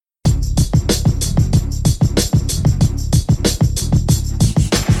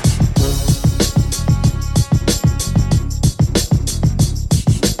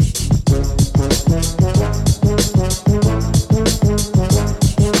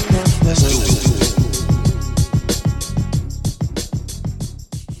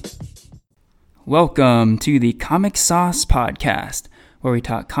Welcome to the Comic Sauce Podcast, where we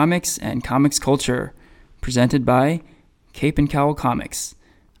talk comics and comics culture, presented by Cape and Cowl Comics.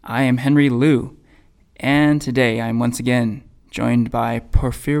 I am Henry Liu, and today I'm once again joined by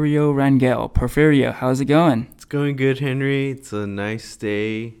Porfirio Rangel. Porfirio, how's it going? It's going good, Henry. It's a nice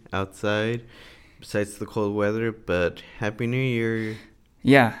day outside, besides the cold weather, but Happy New Year.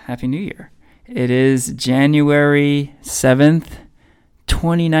 Yeah, Happy New Year. It is January 7th,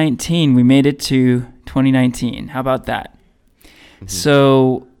 2019. We made it to 2019. How about that? Mm-hmm.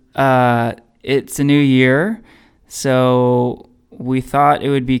 So it's a new year. So we thought it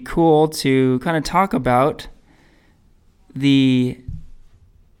would be cool to kind of talk about the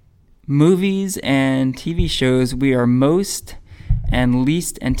movies and TV shows we are most and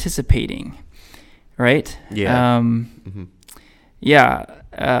least anticipating. Right? Yeah.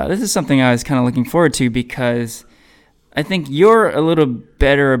 This is something I was kind of looking forward to because I think you're a little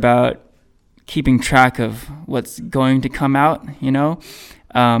better about keeping track of what's going to come out, you know?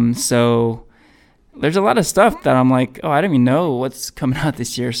 So there's a lot of stuff that I'm like, I don't even know what's coming out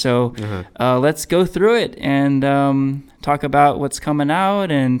this year. So let's go through it and talk about what's coming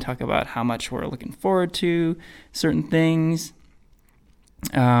out and talk about how much we're looking forward to certain things.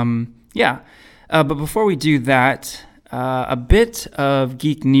 But before we do that, a bit of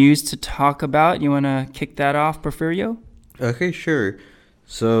geek news to talk about. You want to kick that off, Porfirio? Okay, sure.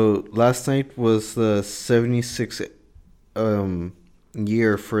 So last night was the 76th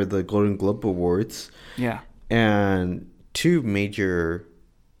year for the Golden Globe Awards. Yeah. And two major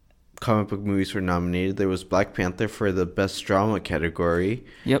comic book movies were nominated. There was Black Panther for the Best Drama category.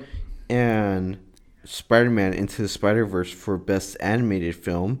 Yep. And Spider-Man Into the Spider-Verse for Best Animated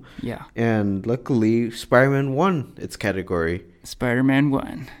Film. Yeah. And luckily, Spider-Man won its category. Spider-Man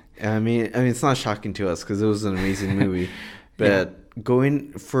won. I mean, it's not shocking to us because it was an amazing movie. But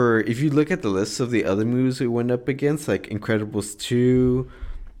if you look at the list of the other movies we went up against, like Incredibles 2,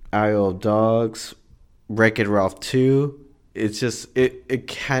 Isle of Dogs, Wreck-It Ralph 2, it's just,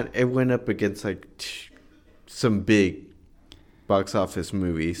 it went up against like some big box office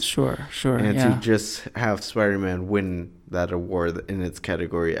movies. Sure. And to just have Spider-Man win that award in its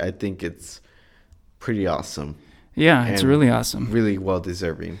category, I think it's pretty awesome. Yeah, it's really awesome. Really well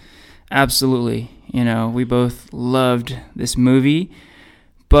deserving. Absolutely. You know, we both loved this movie,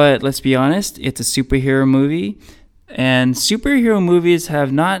 but let's be honest, it's a superhero movie, and superhero movies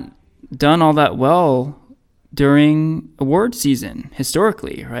have not done all that well during award season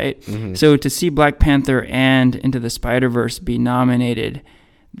historically, right? Mm-hmm. So to see Black Panther and Into the Spider-Verse be nominated,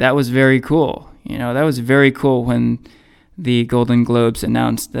 that was very cool. You know, that was very cool when the Golden Globes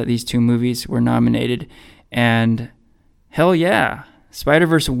announced that these two movies were nominated. And hell yeah,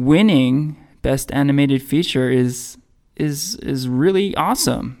 Spider-Verse winning Best Animated Feature is really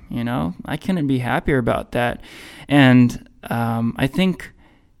awesome. You know, I couldn't be happier about that. And I think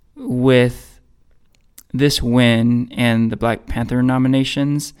with this win and the Black Panther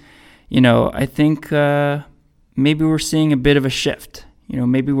nominations, you know, I think maybe we're seeing a bit of a shift. You know,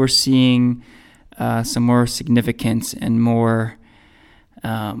 maybe we're seeing some more significance and more,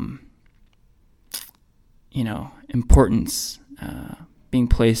 importance being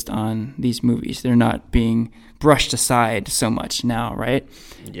placed on these movies. They're not being brushed aside so much now, right?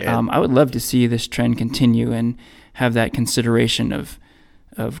 Yeah. I would love to see this trend continue and have that consideration of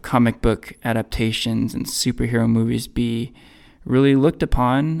comic book adaptations and superhero movies be really looked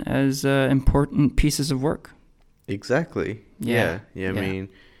upon as important pieces of work. Exactly. Yeah. I mean,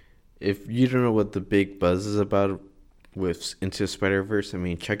 if you don't know what the big buzz is about with Into Spider-Verse, I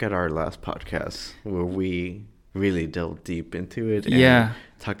mean, check out our last podcast where we really delved deep into it and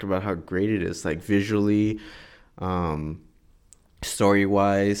talked about how great it is, like visually,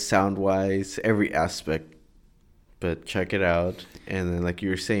 story-wise, sound-wise, every aspect. But check it out. And then, like you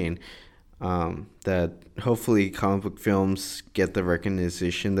were saying, that hopefully comic book films get the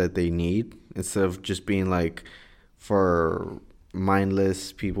recognition that they need instead of just being like for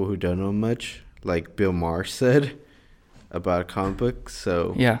mindless people who don't know much, like Bill Maher said about comic books.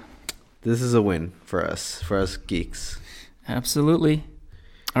 So this is a win for us geeks. Absolutely.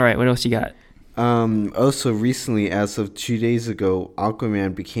 All right, what else you got? Also recently, as of 2 days ago,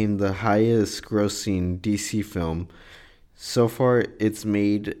 Aquaman became the highest grossing DC film. So far, it's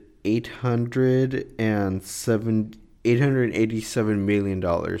made $887 million,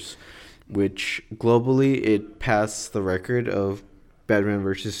 which globally it passed the record of Batman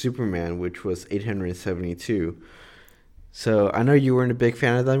vs. Superman, which was 872. So I know you weren't a big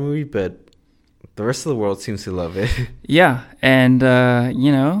fan of that movie, but the rest of the world seems to love it. Yeah, and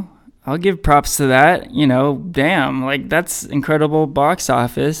I'll give props to that. You know, damn, like that's incredible box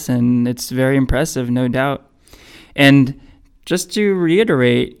office, and it's very impressive, no doubt. And just to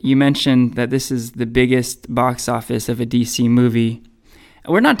reiterate, you mentioned that this is the biggest box office of a DC movie.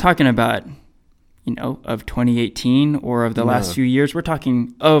 We're not talking about, you know, of 2018 or of the last few years. We're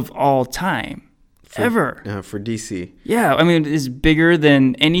talking of all time, ever. For DC. Yeah, I mean, it's bigger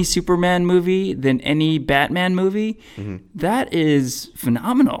than any Superman movie, than any Batman movie. Mm-hmm. That is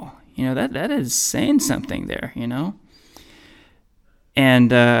phenomenal. You know, that is saying something there, you know?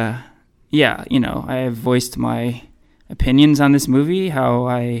 And, yeah, you know, I have voiced my opinions on this movie, how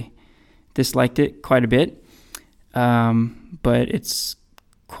I disliked it quite a bit. But it's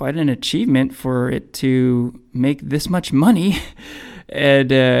quite an achievement for it to make this much money.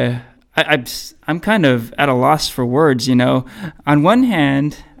 And I'm kind of at a loss for words, you know. On one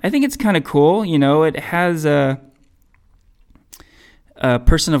hand, I think it's kind of cool, you know. It has a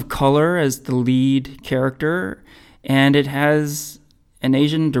person of color as the lead character, and it has an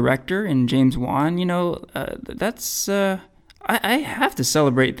Asian director in James Wan. You know, that's I have to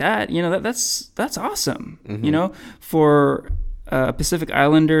celebrate that. You know, that's awesome. Mm-hmm. You know, for a Pacific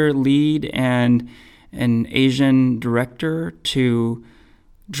Islander lead and an Asian director to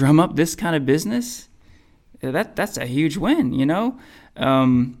drum up this kind of business, that's a huge win. You know,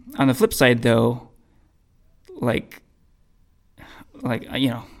 on the flip side, though, like you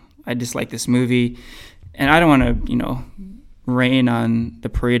know, I dislike this movie, and I don't want to, you know, rain on the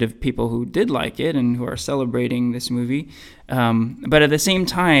parade of people who did like it and who are celebrating this movie. But at the same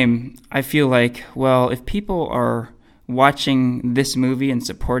time, I feel like, well, if people are watching this movie and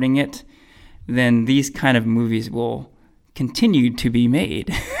supporting it, then these kind of movies will continue to be made.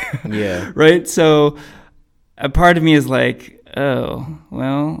 Yeah. Right? So a part of me is like, oh,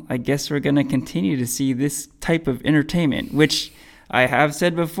 well, I guess we're going to continue to see this type of entertainment, which I have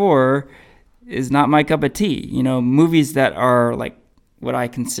said before is not my cup of tea. You know, movies that are like what I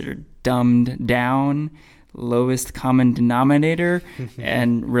consider dumbed down, lowest common denominator,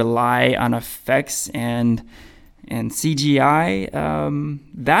 and rely on effects and CGI.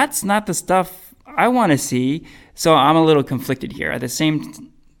 That's not the stuff I want to see. So I'm a little conflicted here. At the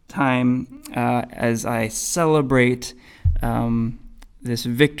same time, as I celebrate this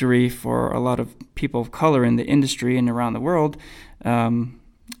victory for a lot of people of color in the industry and around the world,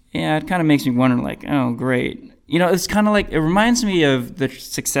 yeah, it kind of makes me wonder, like, oh, great. You know, it's kind of like, it reminds me of the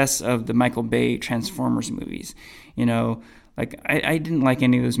success of the Michael Bay Transformers movies. You know, like, I didn't like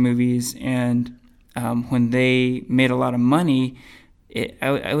any of those movies, and when they made a lot of money,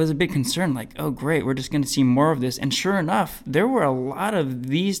 I was a bit concerned, like, oh, great, we're just going to see more of this. And sure enough, there were a lot of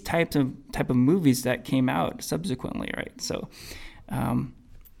these type of movies that came out subsequently, right? So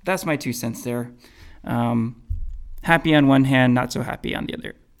that's my 2 cents there. Happy on one hand, not so happy on the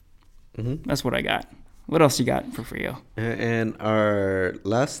other. Mm-hmm. That's what I got. What else you got for Frio? And our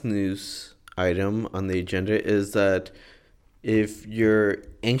last news item on the agenda is that if you're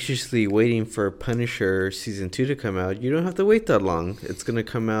anxiously waiting for Punisher Season 2 to come out, you don't have to wait that long. It's going to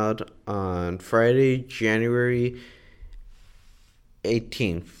come out on Friday, January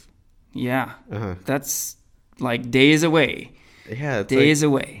 18th. Yeah. That's like days away. Yeah. Days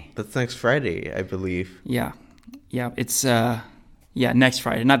away. That's next Friday, I believe. Yeah. Yeah. It's, next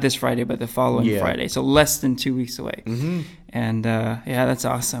Friday. Not this Friday, but the following Friday. So less than 2 weeks away. Mm-hmm. And, yeah, that's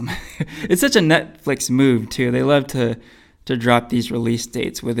awesome. It's such a Netflix move, too. They love to drop these release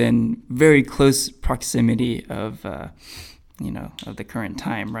dates within very close proximity of, of the current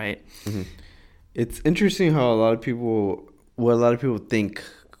time, right? Mm-hmm. It's interesting how a lot of people think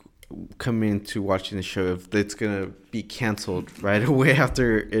coming into watching the show, if it's gonna be canceled right away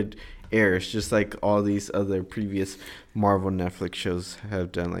after it airs, just like all these other previous Marvel Netflix shows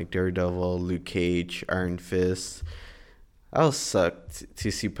have done, like Daredevil, Luke Cage, Iron Fist. I'll suck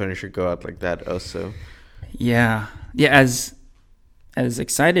to see Punisher go out like that also. Yeah. As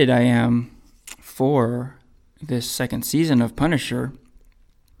excited I am for this second season of Punisher,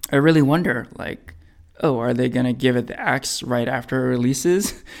 I really wonder, like, oh, are they going to give it the axe right after it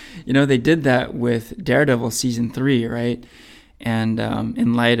releases? You know, they did that with Daredevil Season 3, right? And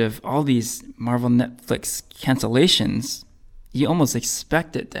in light of all these Marvel Netflix cancellations, you almost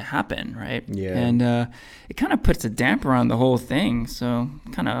expect it to happen, right? Yeah. And it kind of puts a damper on the whole thing, so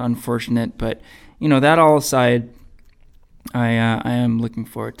kind of unfortunate. But, you know, that all aside, I am looking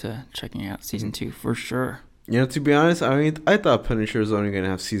forward to checking out Season 2 for sure. You know, to be honest, I mean, I thought Punisher was only going to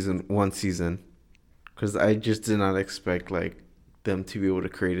have one season. Because I just did not expect, like, them to be able to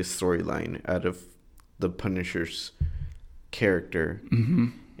create a storyline out of the Punisher's character. Mm-hmm.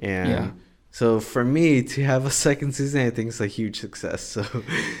 And So for me to have a second season, I think it's a huge success. So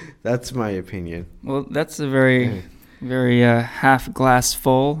that's my opinion. Well, that's a very, very half glass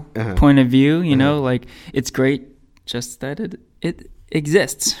full Uh-huh. point of view. You Uh-huh. know, like it's great just that it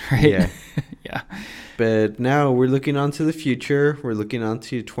exists, right? Yeah. Yeah. But now we're looking on to the future. We're looking on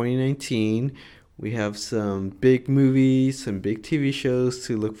to 2019. We have some big movies, some big TV shows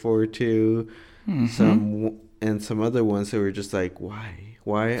to look forward to, and some other ones that were just like, why?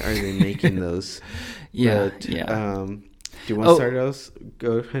 Why are they making those? Yeah, But, yeah. do you want to start us?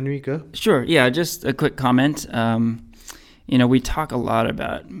 Go, Henry, go. Sure. Yeah, just a quick comment. You know, we talk a lot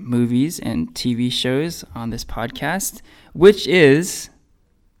about movies and TV shows on this podcast, which is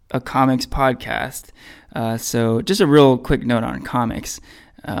a comics podcast. So just a real quick note on comics.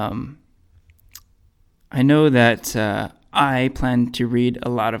 I know that I plan to read a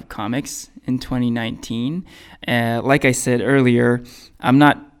lot of comics in 2019. Like I said earlier, I'm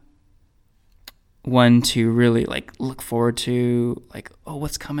not one to really like look forward to like, oh,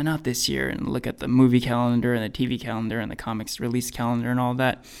 what's coming out this year, and look at the movie calendar and the TV calendar and the comics release calendar and all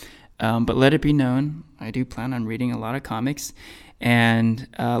that. But let it be known, I do plan on reading a lot of comics. And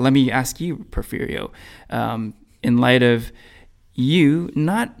let me ask you, Porfirio, in light of you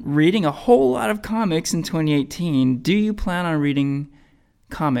not reading a whole lot of comics in 2018, do you plan on reading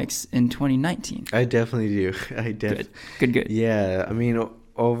comics in 2019? I definitely do. Good. Yeah, I mean,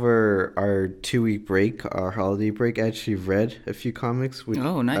 over our 2-week break, our holiday break, I actually read a few comics.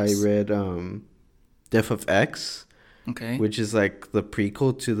 Oh, nice. I read Death of X, Okay. which is like the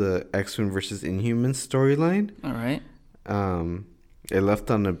prequel to the X-Men versus Inhumans storyline. All right. It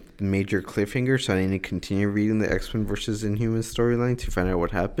left on a major cliffhanger, so I need to continue reading the X-Men versus Inhumans storyline to find out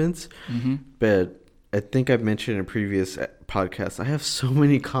what happens. Mm-hmm. But I think I've mentioned in a previous podcast, I have so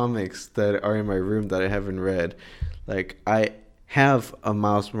many comics that are in my room that I haven't read. Like, I have a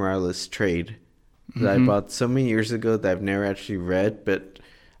Miles Morales trade that I bought so many years ago that I've never actually read, but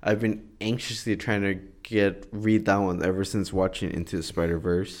I've been anxiously trying to read that one ever since watching Into the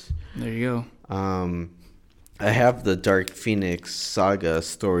Spider-Verse. There you go. I have the Dark Phoenix saga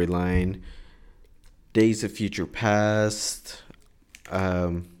storyline, Days of Future Past.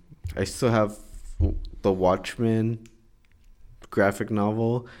 I still have the Watchmen graphic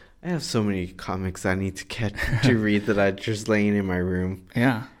novel. I have so many comics I need to read that are just laying in my room.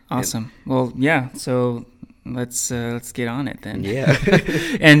 Yeah, awesome. Well, yeah. So let's get on it then. Yeah.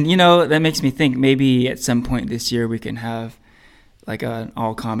 And you know, that makes me think maybe at some point this year we can have like an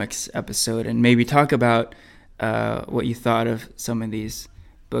all comics episode and maybe talk about what you thought of some of these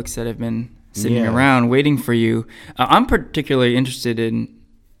books that have been sitting around waiting for you. I'm particularly interested in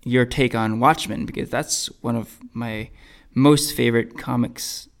your take on Watchmen because that's one of my most favorite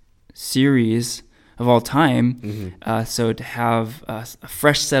comics series of all time. So to have a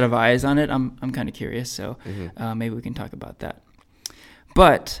fresh set of eyes on it, I'm kind of curious. So maybe we can talk about that.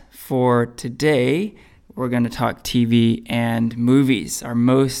 But for today, we're going to talk TV and movies, our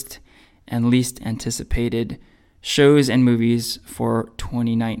most and least anticipated shows and movies for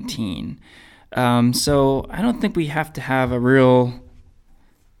 2019. So I don't think we have to have a real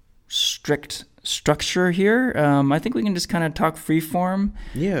strict structure here. I think we can just kind of talk freeform.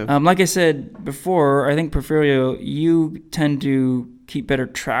 Yeah. Like I said before, I think, Porfirio, you tend to keep better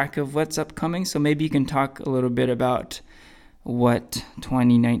track of what's upcoming. So maybe you can talk a little bit about what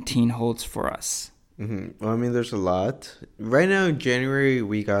 2019 holds for us. Well, I mean, there's a lot. Right now in January,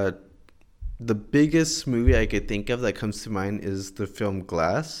 we got the biggest movie I could think of that comes to mind is the film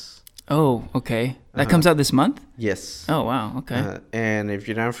Glass. Oh, okay. That comes out this month? Yes. Oh, wow. Okay. And if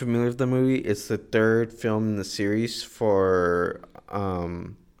you're not familiar with the movie, it's the third film in the series for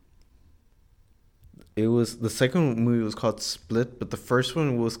it was the second movie was called Split, but the first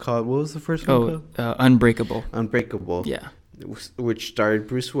one was called, what was the first one called? Unbreakable. Unbreakable. Yeah. Which starred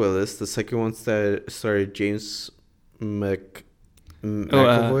Bruce Willis. The second one starred James McAvoy.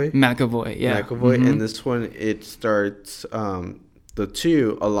 McAvoy, yeah. McAvoy, and this one it starts the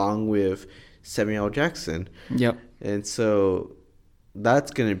two along with Samuel Jackson. Yep. And so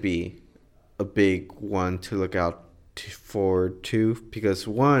that's gonna be a big one to look out for too, because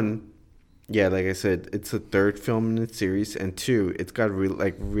one, yeah, like I said, it's the third film in the series, and two, it's got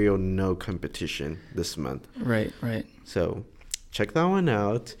real no competition this month. Right. So check that one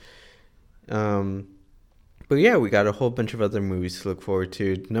out. But yeah, we got a whole bunch of other movies to look forward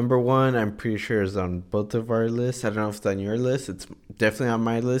to. Number one, I'm pretty sure is on both of our lists. I don't know if it's on your list. It's definitely on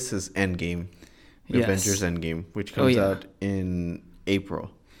my list, is Endgame. Yes. Avengers Endgame, which comes out in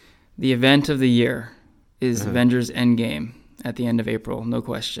April. The event of the year is Avengers Endgame at the end of April, no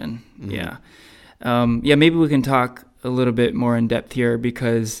question. Yeah. Maybe we can talk a little bit more in depth here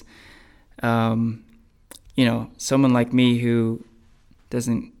because um, someone like me who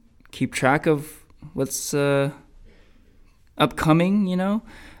doesn't keep track of what's upcoming,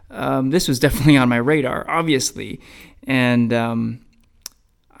 this was definitely on my radar, obviously. And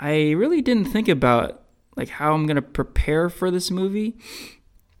I really didn't think about like how I'm going to prepare for this movie.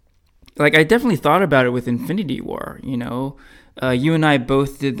 Like, I definitely thought about it with Infinity War, You and I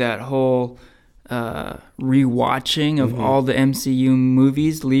both did that whole rewatching of all the MCU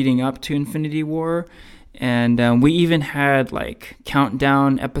movies leading up to Infinity War. And we even had like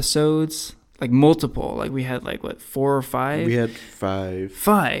countdown episodes, like multiple. Like we had like 4 or 5? We had 5.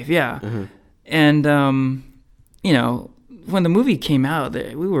 5, yeah. And when the movie came out,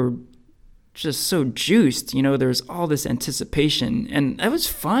 we were just so juiced. There was all this anticipation, and that was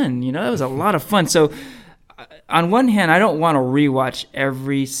fun. That was a lot of fun. So on one hand, I don't want to rewatch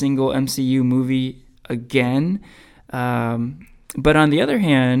every single MCU movie again. But on the other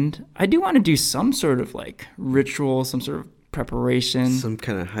hand, I do want to do some sort of like ritual, some sort of preparation. Some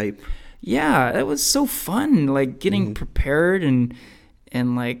kind of hype. Yeah, that was so fun. Like getting prepared and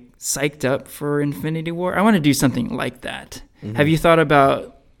like psyched up for Infinity War. I want to do something like that. Have you thought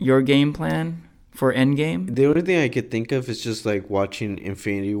about your game plan for Endgame? The only thing I could think of is just like watching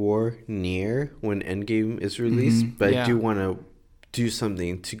Infinity War near when Endgame is released. But I do want to do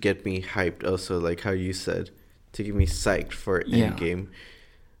something to get me hyped also, like how you said, to get me psyched for Endgame.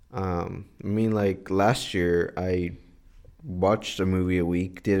 I mean, like last year I watched a movie a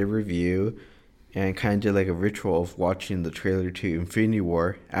week, did a review, and kind of did like a ritual of watching the trailer to Infinity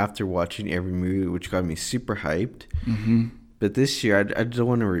War after watching every movie, which got me super hyped. But this year I don't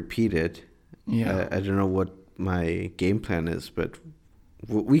want to repeat it. I don't know what my game plan is, but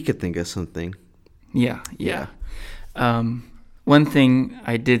we could think of something. Yeah. One thing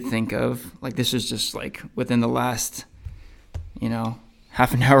I did think of, like this was just like within the last,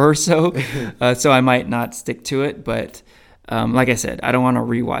 half an hour or so, so I might not stick to it. But like I said, I don't want to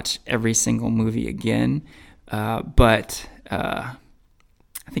rewatch every single movie again. But I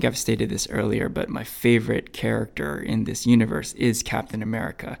think I've stated this earlier, but my favorite character in this universe is Captain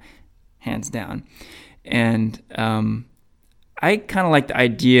America, hands down. And I kind of like the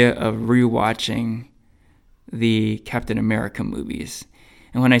idea of rewatching the Captain America movies.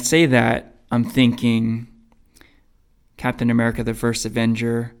 And when I say that, I'm thinking Captain America the First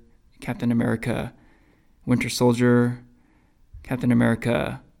Avenger, Captain America Winter Soldier, Captain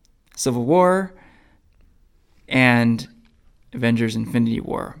America Civil War, and Avengers Infinity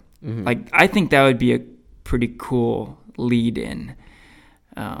War. Like, I think that would be a pretty cool lead-in.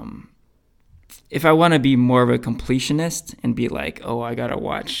 If I want to be more of a completionist and be like, oh, I got to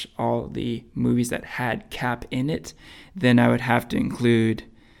watch all the movies that had Cap in it, then I would have to include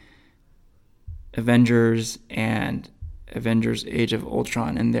Avengers and Avengers Age of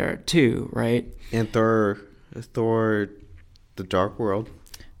Ultron in there too, right? And Thor, The Dark World.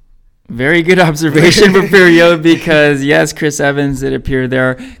 Very good observation, Porfirio, because yes, Chris Evans did appear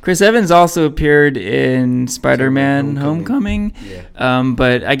there. Chris Evans also appeared in Spider-Man Homecoming.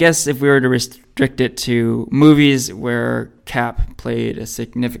 But I guess if we were to restrict it to movies where Cap played a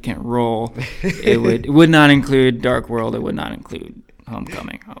significant role, it would not include Dark World. It would not include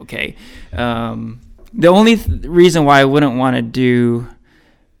Homecoming. Okay. The only reason why I wouldn't want to do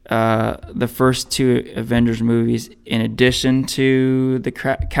the first 2 Avengers movies in addition to the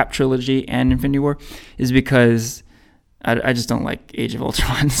Cap trilogy and Infinity War is because I just don't like Age of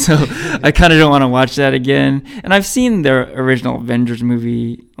Ultron, so I kind of don't want to watch that again. And I've seen the original Avengers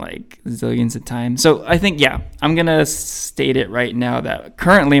movie like zillions of times. So I think, I'm going to state it right now that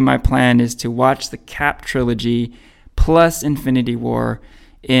currently my plan is to watch the Cap trilogy plus Infinity War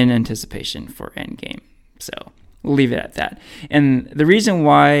in anticipation for Endgame. So we'll leave it at that. And the reason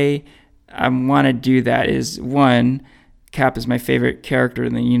why I want to do that is, 1, Cap is my favorite character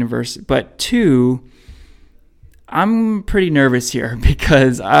in the universe, but 2, I'm pretty nervous here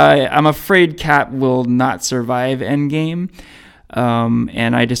because I'm afraid Cap will not survive Endgame.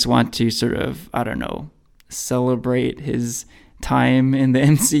 And I just want to sort of, celebrate his time in the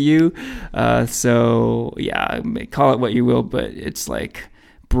MCU. So, call it what you will, but it's like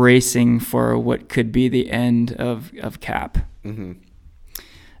bracing for what could be the end of Cap. And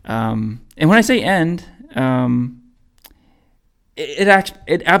when I say end, it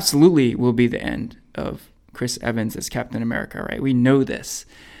absolutely will be the end of Chris Evans as Captain America, right? We know this.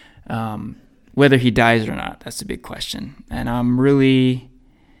 Whether he dies or not, that's the big question. And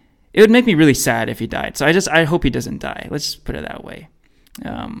it would make me really sad if he died. So I hope he doesn't die. Let's just put it that way.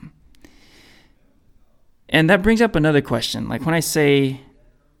 And that brings up another question. Like when I say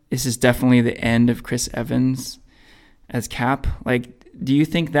this is definitely the end of Chris Evans as Cap, like Do you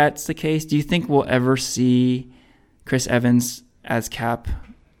think that's the case? Do you think we'll ever see Chris Evans as Cap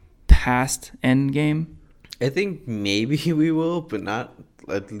past Endgame? I think maybe we will, but not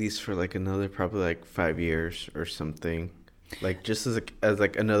at least for like another probably like 5 years or something. Like just as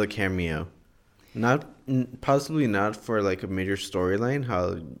like another cameo. Not possibly not for like a major storyline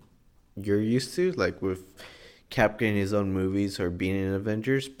how you're used to, like with Cap getting his own movies or being in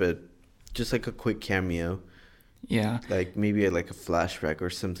Avengers, but just like a quick cameo. Yeah. Like maybe like a flashback or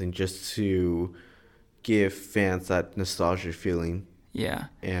something just to give fans that nostalgia feeling Yeah.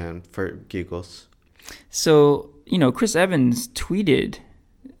 and for giggles. So, Chris Evans tweeted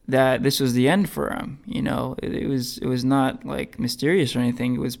that this was the end for him. It was not like mysterious or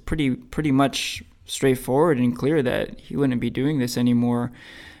anything. It was pretty much straightforward and clear that he wouldn't be doing this anymore.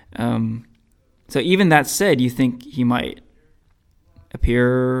 So even that said, you think he might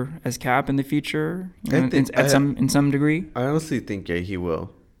appear as Cap in the future, in some degree? I honestly think he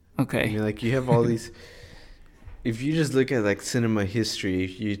will. Okay. I mean, like you have all these. If you just look at like cinema history,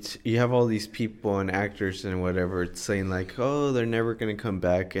 you have all these people and actors and whatever saying like, oh, they're never gonna come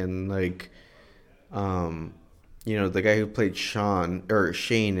back, and like, the guy who played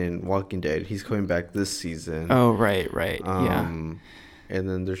Shane in Walking Dead, he's coming back this season. Oh, right, yeah. And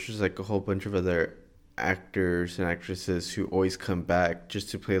then there's just like a whole bunch of other actors and actresses who always come back just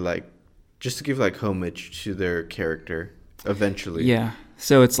to give like homage to their character eventually. Yeah.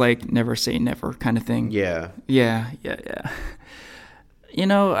 So it's like never say never kind of thing. Yeah. Yeah.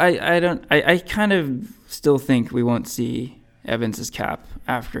 I kind of still think we won't see Evans as Cap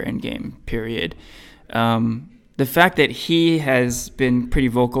after Endgame, period. The fact that he has been pretty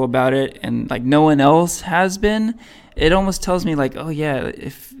vocal about it and like no one else has been, it almost tells me like, oh yeah,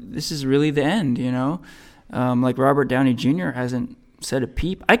 if this is really the end, like Robert Downey Jr. hasn't said a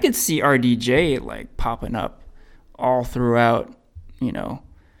peep. I could see RDJ like popping up all throughout,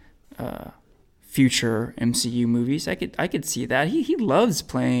 future MCU movies. I could see that. He loves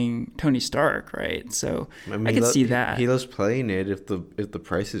playing Tony Stark, right? So I could see that. He loves playing it if the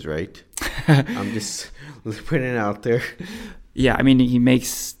price is right. I'm just putting it out there. Yeah, I mean he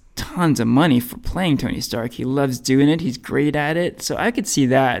makes tons of money for playing Tony Stark. He loves doing it. He's great at it. So I could see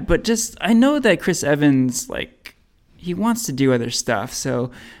that. But I know that Chris Evans, like, he wants to do other stuff.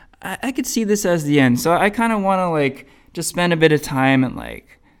 So I could see this as the end. So I kind of want to, like, just spend a bit of time and,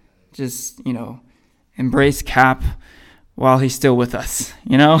 like, just, embrace Cap while he's still with us,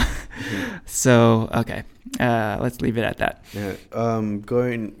 Mm-hmm. So, okay. Let's leave it at that. Yeah.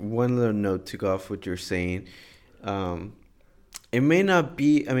 Going one little note to go off what you're saying. It may not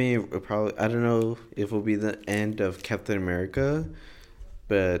be. I mean, probably. I don't know if it'll be the end of Captain America,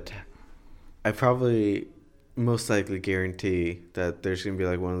 but I probably most likely guarantee that there's gonna be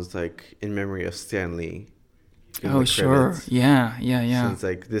like one of those like in memory of Stan Lee. Oh sure, yeah. Since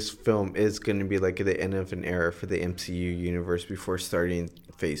like this film is gonna be like the end of an era for the MCU universe before starting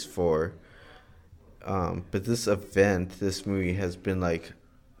Phase 4. But this movie has been like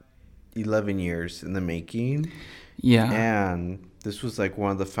 11 years in the making. Yeah. And this was like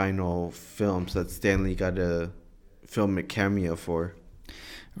one of the final films that Stan Lee got a film a cameo for.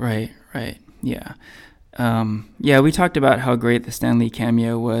 Right. Yeah. We talked about how great the Stan Lee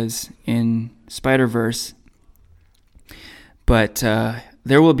cameo was in Spider-Verse. But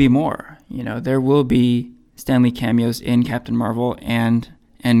there will be more. There will be Stan Lee cameos in Captain Marvel and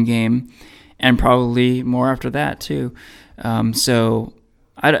Endgame, and probably more after that too. So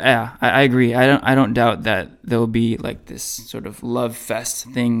I agree. I don't doubt that there will be like this sort of love fest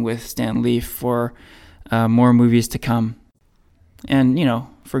thing with Stan Lee for more movies to come, and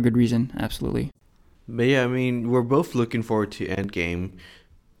for good reason, absolutely. But yeah, I mean, we're both looking forward to Endgame,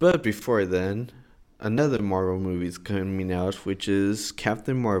 but before then, another Marvel movie is coming out, which is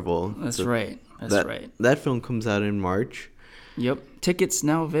Captain Marvel. That's right. That film comes out in March. Yep. Tickets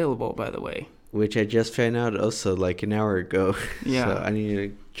now available, by the way. Which I just found out also like an hour ago. Yeah. So I need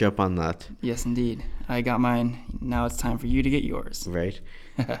to jump on that. Yes, indeed. I got mine. Now it's time for you to get yours. Right.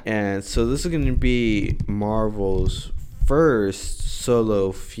 And so this is going to be Marvel's first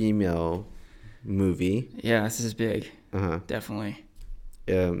solo female movie. Yeah, this is big. Uh-huh. Definitely.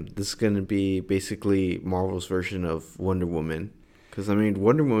 This is going to be basically Marvel's version of Wonder Woman. Because, I mean,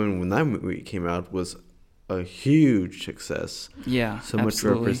 Wonder Woman, when that movie came out, was a huge success. Yeah, so absolutely. much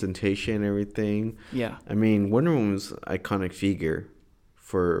representation and everything. Yeah. I mean, Wonder Woman was an iconic figure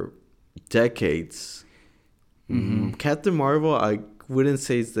for decades. Mm-hmm. Captain Marvel, I wouldn't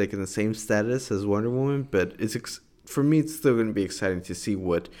say it's like in the same status as Wonder Woman, but for me, it's still going to be exciting to see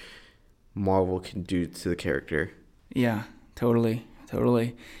what Marvel can do to the character. Yeah, totally.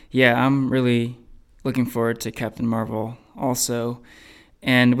 Yeah, I'm really looking forward to Captain Marvel also.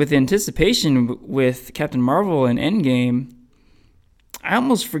 And with anticipation with Captain Marvel and Endgame, I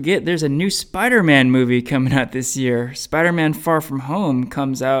almost forget there's a new Spider-Man movie coming out this year. Spider-Man Far From Home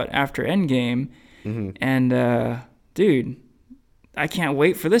comes out after Endgame. Mm-hmm. And, dude, I can't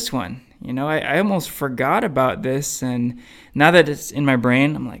wait for this one. You know, I almost forgot about this. And now that it's in my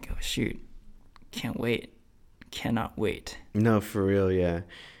brain, I'm like, oh, shoot, can't wait. Cannot wait. No, for real, yeah.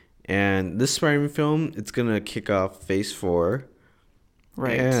 And this Spider-Man film, it's going to kick off Phase 4.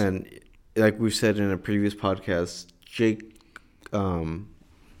 Right. And like we've said in a previous podcast, Jake Gyllenhaal.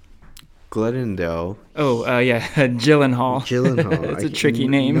 Oh, yeah, Gyllenhaal. Gyllenhaal. It's a tricky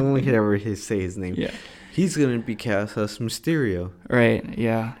name. No one can ever say his name. Yeah. He's going to be cast as Mysterio. Right,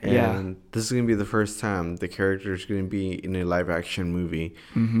 yeah, And this is going to be the first time the character is going to be in a live-action movie.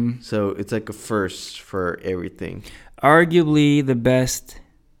 Mm-hmm. So it's like a first for everything. Arguably the best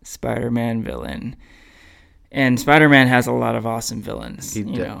Spider-Man villain. And Spider-Man has a lot of awesome villains,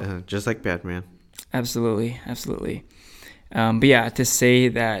 Just like Batman. Absolutely. But yeah, to say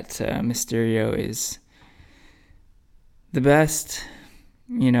that Mysterio is the best,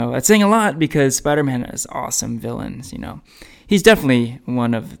 that's saying a lot because Spider-Man has awesome villains, He's definitely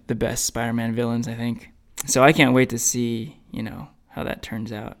one of the best Spider-Man villains, I think. So I can't wait to see, how that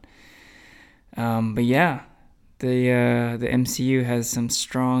turns out. But yeah, the MCU has some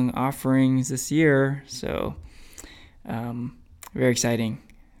strong offerings this year, so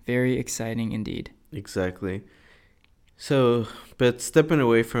very exciting indeed. Exactly. So, but stepping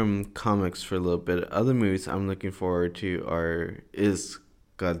away from comics for a little bit, other movies I'm looking forward to is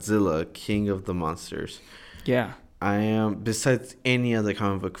Godzilla, King of the Monsters. Yeah. I am, besides any other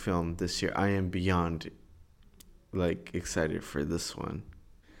comic book film this year, I am beyond excited for this one.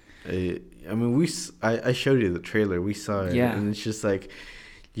 I showed you the trailer. We saw it, yeah. And it's just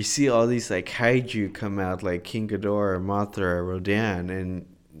you see all these kaiju come out, like King Ghidorah, Mothra, Rodan, and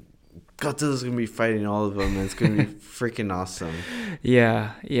Godzilla's gonna be fighting all of them, and it's gonna be freaking awesome.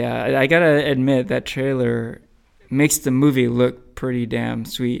 Yeah. I gotta admit that trailer makes the movie look pretty damn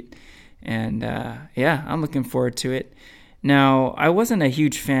sweet, and I'm looking forward to it. Now, I wasn't a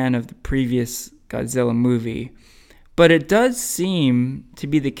huge fan of the previous Godzilla movie, but it does seem to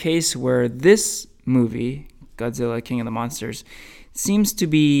be the case where this movie, Godzilla, King of the Monsters, seems to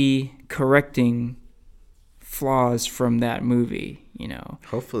be correcting flaws from that movie,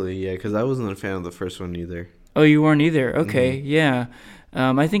 Hopefully, yeah, because I wasn't a fan of the first one either. Oh, you weren't either? Okay, Mm-hmm. yeah.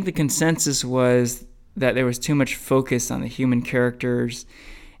 I think the consensus was that there was too much focus on the human characters,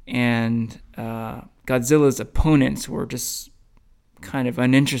 and Godzilla's opponents were just kind of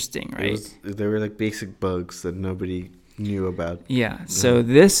uninteresting, right? They were basic bugs that nobody knew about. Yeah, so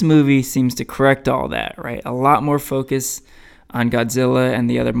this movie seems to correct all that, right? A lot more focus on Godzilla and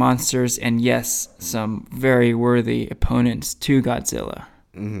the other monsters, and yes, some very worthy opponents to Godzilla,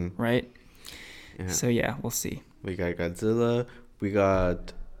 right? Yeah. So yeah, we'll see. We got Godzilla. We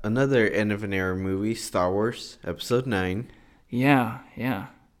got another end of an era movie, Star Wars Episode 9. Yeah.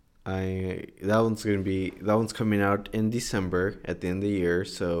 That one's coming out in December at the end of the year,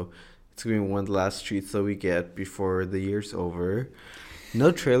 so it's gonna be one of the last treats that we get before the year's over.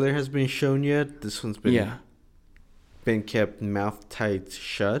 No trailer has been shown yet. This one's been kept mouth tight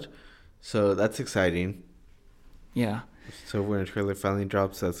shut, so that's exciting. Yeah. So when a trailer finally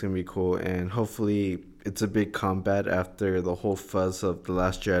drops, that's gonna be cool, and hopefully it's a big combat after the whole fuzz of The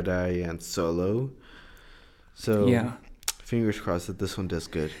Last Jedi and Solo. So yeah. Fingers crossed that this one does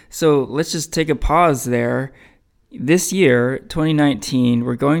good. So let's just take a pause there. This year, 2019,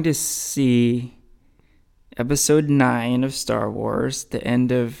 we're going to see Episode 9 of Star Wars, the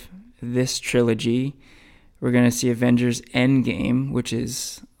end of this trilogy. We're going to see Avengers Endgame, which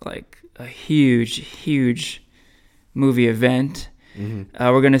is a huge movie event. Mm-hmm.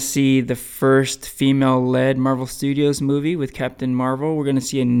 We're going to see the first female-led Marvel Studios movie with Captain Marvel. We're going to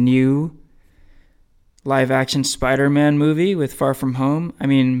see a new live-action Spider-Man movie with Far From Home. I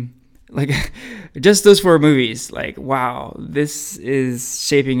mean, just those 4 movies. Wow, this is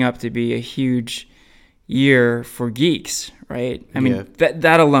shaping up to be a huge year for geeks, right? I mean,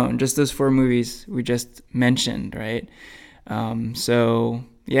 that alone, just those 4 movies we just mentioned, right? So,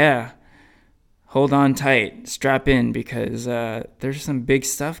 yeah. Hold on tight, strap in, because there's some big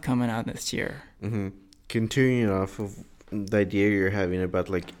stuff coming out this year. Mm-hmm. Continuing off of the idea you're having about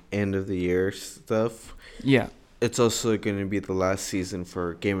end of the year stuff. Yeah. It's also going to be the last season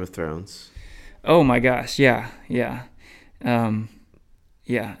for Game of Thrones. Oh my gosh, yeah. I mean,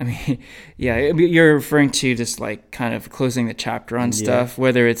 yeah, you're referring to just kind of closing the chapter on stuff,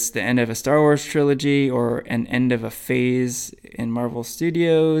 whether it's the end of a Star Wars trilogy or an end of a phase in Marvel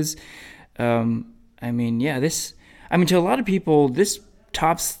Studios. I I mean, yeah, to a lot of people, this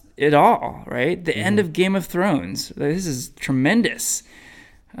tops it all, right? The end of Game of Thrones. This is tremendous.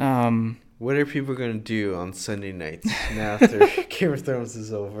 What are people going to do on Sunday nights now after Game of Thrones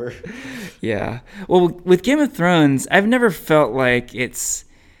is over? Yeah. Well, with Game of Thrones, I've never felt like it's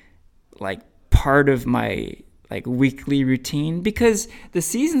like part of my like weekly routine because the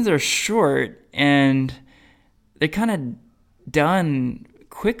seasons are short and they're kind of done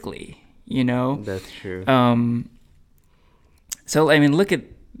quickly, you know? That's true. So, I mean, look at,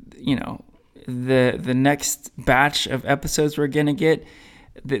 you know, the next batch of episodes we're going to get.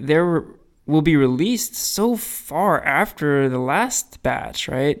 There will be released so far after the last batch,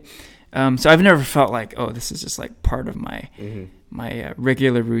 right? So I've never felt like, oh, this is just like part of my my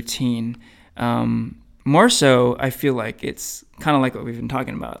regular routine. More so, I feel like it's kind of like what we've been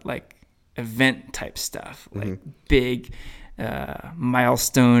talking about, like event type stuff, like big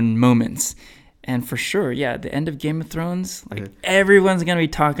milestone moments. And for sure, yeah, the end of Game of Thrones, like everyone's gonna be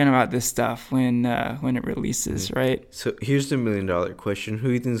talking about this stuff when it releases, right? So here's the $1 million question: who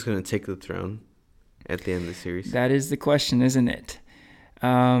do you think is going to take the throne at the end of the series? That is the question, isn't it?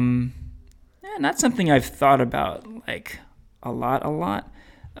 Not something I've thought about like a lot.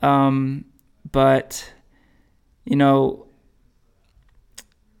 But you know,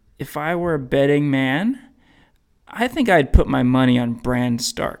 if I were a betting man, I think I'd put my money on Bran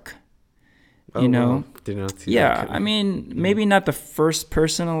Stark. You know, wow. Did not see yeah, that I mean, maybe not the first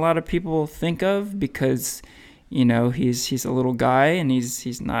person a lot of people think of because, you know, he's a little guy and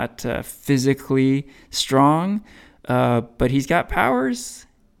he's not physically strong, but he's got powers.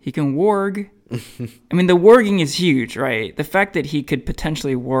 He can warg. I mean, the warging is huge, right? The fact that he could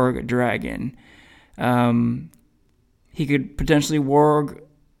potentially warg a dragon, he could potentially warg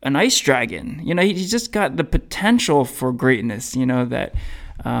an ice dragon. You know, he's just got the potential for greatness. You know that.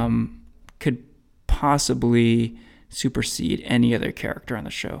 Could possibly supersede any other character on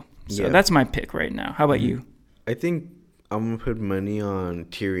the show. So that's my pick right now. How about you? I think I'm going to put money on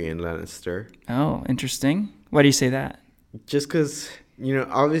Tyrion Lannister. Oh, interesting. Why do you say that? Just because, you know,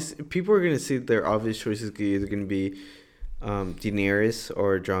 obvious people are going to see their obvious choices either going to be Daenerys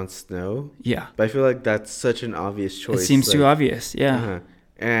or Jon Snow. Yeah. But I feel like that's such an obvious choice. It seems too obvious, yeah.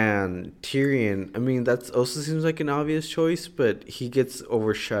 And Tyrion, I mean, that also seems like an obvious choice, but he gets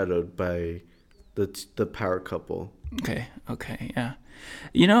overshadowed by the power couple. Okay, yeah.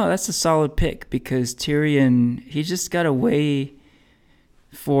 You know, that's a solid pick because Tyrion, he just got a way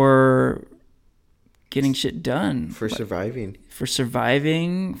for getting shit done. For surviving.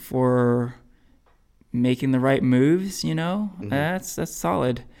 For making the right moves, you know? That's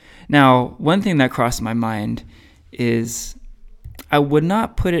solid. Now, one thing that crossed my mind is I would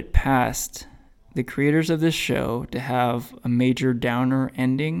not put it past the creators of this show to have a major downer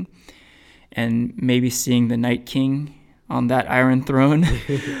ending and maybe seeing the Night King on that Iron Throne.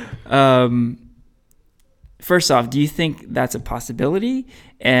 First off, do you think that's a possibility?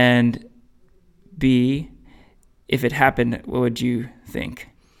 And B, if it happened, what would you think?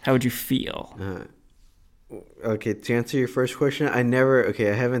 How would you feel? Okay, to answer your first question, I've never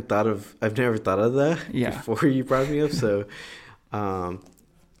thought of that before you brought me up, so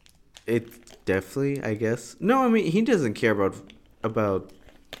it definitely, I guess. No, I mean, he doesn't care about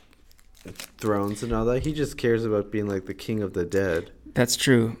thrones and all that. He just cares about being like the king of the dead. That's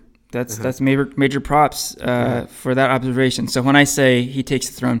true. That's major props for that observation. So when I say he takes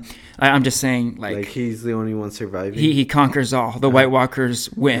the throne, I'm just saying like he's the only one surviving. He conquers all. The White Walkers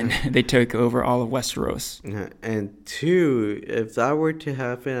win. They took over all of Westeros. And two, if that were to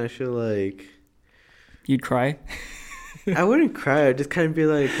happen, I feel like you'd cry. I wouldn't cry. I'd just kind of be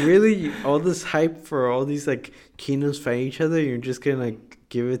like, really, all this hype for all these like kingdoms fighting each other, you're just gonna like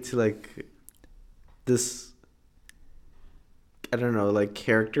give it to like this, I don't know, like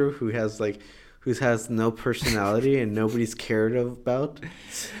character who has no personality and nobody's cared about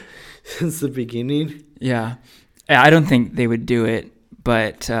since the beginning. Yeah, I don't think they would do it.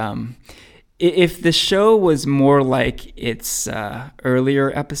 But if the show was more like its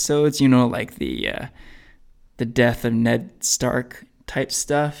earlier episodes, you know, like the death of Ned Stark type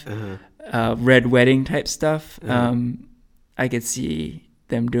stuff, Red Wedding type stuff, I could see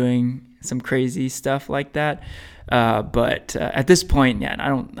them doing some crazy stuff like that. But at this point, yeah, I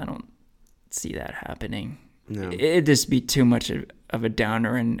don't see that happening. No. It'd just be too much of a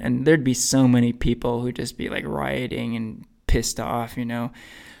downer, and there'd be so many people who'd just be like rioting and pissed off, you know.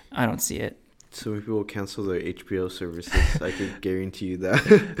 I don't see it. So many people will cancel their HBO services. I can guarantee you that.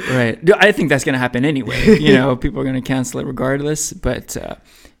 Right. No, I think that's going to happen anyway. People are going to cancel it regardless. But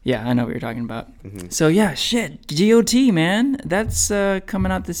yeah, I know what you're talking about. Mm-hmm. So yeah, shit. GOT, man. That's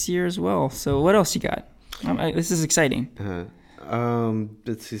coming out this year as well. So what else you got? This is exciting.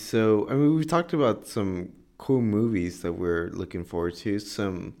 Let's see. So, I mean, we talked about some cool movies that we're looking forward to.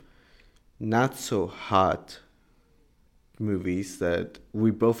 Some not so hot movies that we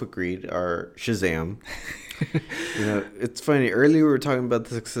both agreed are Shazam. It's funny. Earlier we were talking about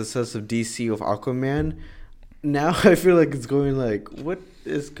the success of DC with Aquaman. Now I feel like it's going like, what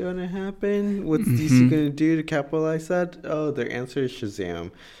is going to happen? What's DC going to do to capitalize that? Oh, their answer is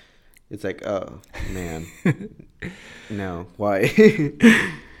Shazam. It's like, oh, man. No, why?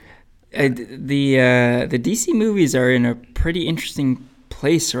 The DC movies are in a pretty interesting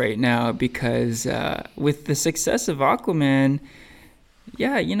place right now because with the success of Aquaman,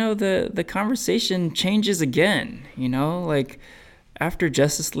 the conversation changes again. Like after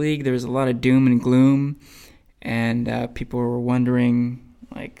Justice League, there was a lot of doom and gloom, and people were wondering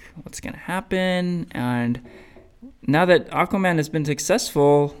like what's gonna happen. And now that Aquaman has been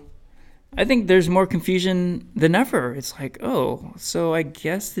successful, I think there's more confusion than ever. It's like, oh, so I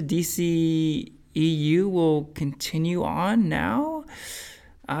guess the DC EU will continue on now,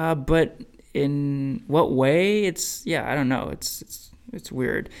 but in what way? I don't know. It's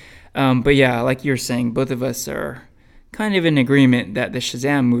weird. But yeah, like you're saying, both of us are kind of in agreement that the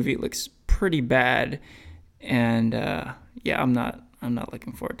Shazam movie looks pretty bad, and I'm not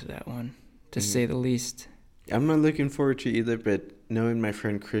looking forward to that one, to say the least. I'm not looking forward to either, but knowing my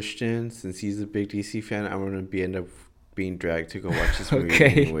friend Christian, since he's a big DC fan, I'm going to end up being dragged to go watch this movie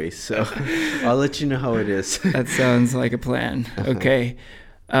anyway. So I'll let you know how it is. That sounds like a plan. Okay.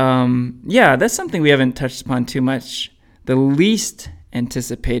 That's something we haven't touched upon too much. The least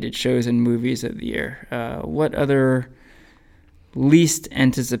anticipated shows and movies of the year. What other least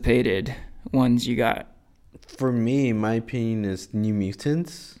anticipated ones you got? For me, my opinion is New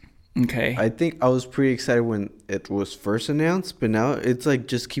Mutants. Okay. I think I was pretty excited when it was first announced, but now it's like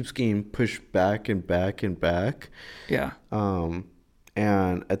just keeps getting pushed back and back and back. Yeah. And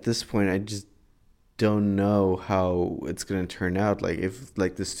at this point, I just don't know how it's gonna turn out. Like if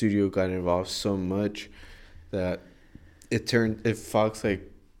like the studio got involved so much that if Fox like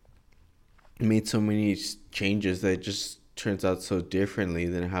made so many changes that it just turns out so differently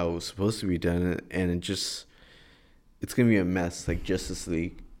than how it was supposed to be done, and it's gonna be a mess like Justice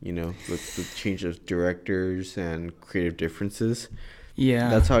League. With the change of directors and creative differences. Yeah.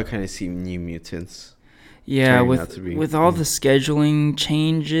 That's how I kind of see New Mutants. Yeah, with all the scheduling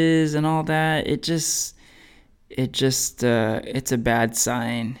changes and all that, it's a bad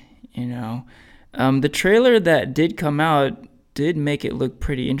sign, The trailer that did come out did make it look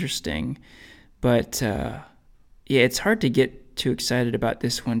pretty interesting, but it's hard to get too excited about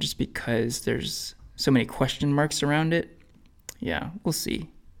this one just because there's so many question marks around it. Yeah, we'll see.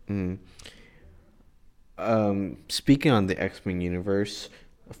 Speaking on the X-Men universe,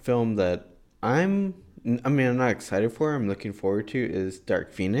 a film that I'm not excited for, I'm looking forward to is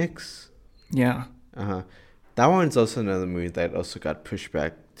Dark Phoenix. Yeah. That one's also another movie that also got pushed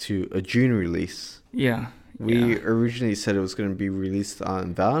back to a June release. Yeah. We originally said it was going to be released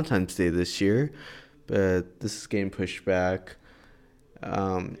on Valentine's Day this year, but this is getting pushed back.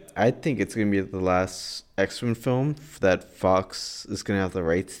 I think it's going to be the last X-Men film that Fox is going to have the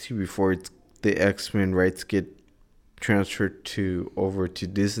rights to before the X-Men rights get transferred over to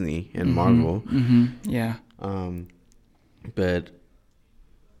Disney and Marvel. Yeah. But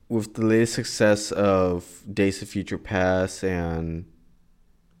with the latest success of Days of Future Past and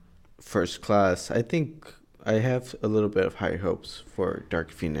First Class, I think I have a little bit of high hopes for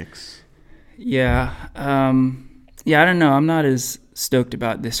Dark Phoenix. Yeah. I don't know. I'm not as stoked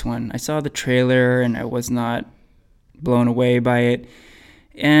about this one. I saw the trailer and I was not blown away by it.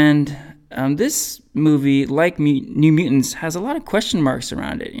 And this movie, like New Mutants, has a lot of question marks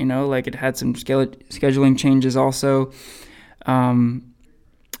around it. Like it had some scheduling changes also.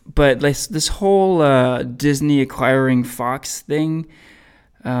 But this whole Disney acquiring Fox thing,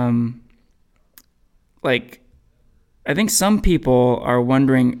 I think some people are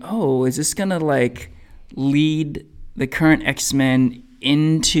wondering, oh, is this gonna lead the current X-Men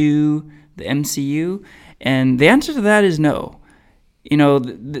into the MCU? And the answer to that is no.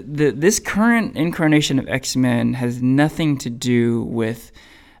 This current incarnation of X-Men has nothing to do with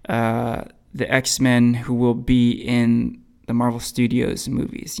the X-Men who will be in the Marvel Studios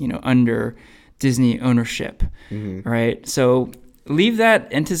movies, under Disney ownership, right? So leave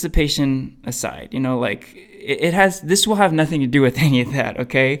that anticipation aside. this will have nothing to do with any of that,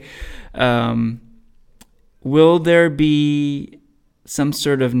 okay? Will there be some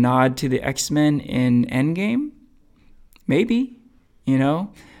sort of nod to the X-Men in Endgame? Maybe, you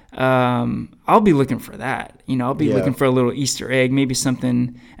know? I'll be looking for that. You know, I'll be looking for a little Easter egg, maybe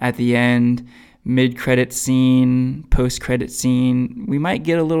something at the end, mid-credit scene, post-credit scene. We might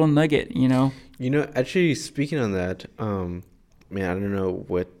get a little nugget, you know? You know, actually, speaking on that, man, I don't know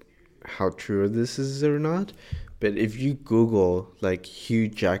how true this is or not, but if you Google, like, Hugh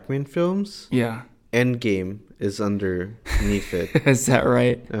Jackman films, Yeah. Endgame is underneath it. Is that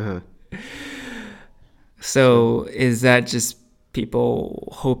right? Uh-huh. So is that just people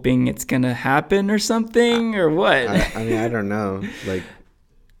hoping it's going to happen or something, or what? I mean, I don't know. Like,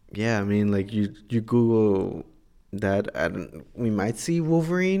 yeah, I mean, like, you Google that, we might see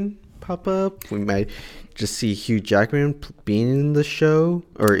Wolverine pop up. We might just see Hugh Jackman being in the show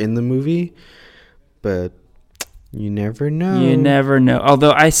or in the movie, but you never know. You never know.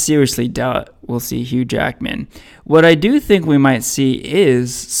 Although I seriously doubt we'll see Hugh Jackman. What I do think we might see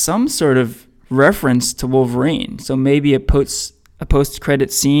is some sort of reference to Wolverine. So maybe a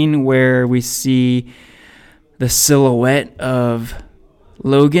post-credit scene where we see the silhouette of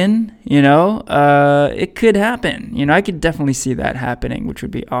Logan, you know, it could happen. You know, I could definitely see that happening, which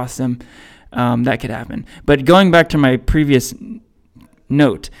would be awesome. That could happen. But going back to my previous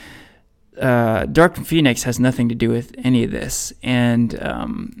note, Dark Phoenix has nothing to do with any of this.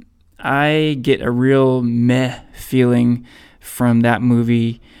 And I get a real meh feeling from that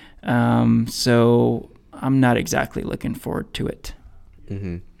movie. So I'm not exactly looking forward to it.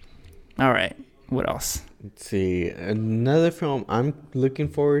 Mm-hmm. All right. What else? Let's see. Another film I'm looking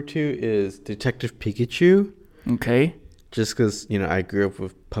forward to is Detective Pikachu. Okay. Just because, you know, I grew up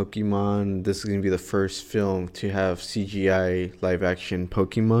with Pokemon. This is going to be the first film to have CGI live action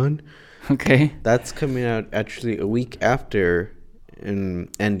Pokemon. Okay. That's coming out actually a week after in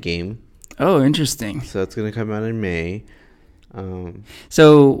Endgame. Oh, interesting. So it's going to come out in May.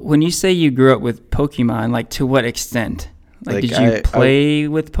 So when you say you grew up with Pokemon, like to what extent? Like did you play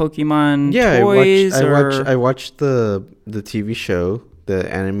with Pokemon toys? I watched the TV show, the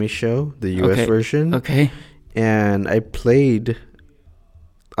anime show, the US version. Okay. And I played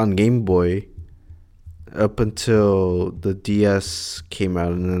on Game Boy up until the DS came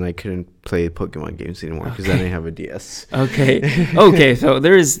out, and then I couldn't play Pokemon games anymore because I didn't have a DS. Okay. So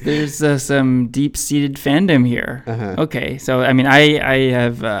there's some deep-seated fandom here. Uh-huh. Okay. So I mean, I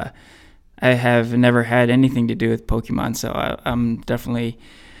have never had anything to do with Pokemon, so I'm definitely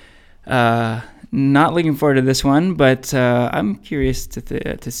not looking forward to this one. But I'm curious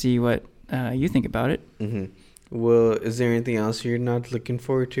to see what you think about it. Mm-hmm. Well, is there anything else you're not looking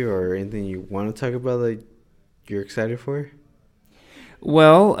forward to, or anything you want to talk about that you're excited for?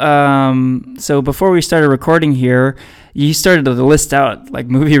 Well, so before we started recording here, you started to list out like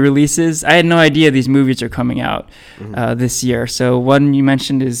movie releases. I had no idea these movies are coming out this year. So one you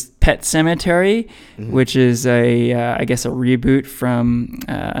mentioned is Pet Sematary, which is I guess a reboot from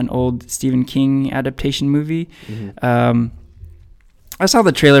an old Stephen King adaptation movie. I saw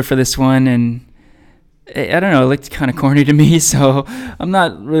the trailer for this one, and I don't know, it looked kind of corny to me, so I'm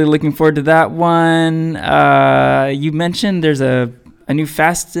not really looking forward to that one. You mentioned there's a new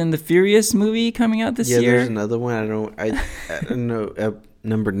Fast and the Furious movie coming out this year. Yeah, there's another one. I don't know.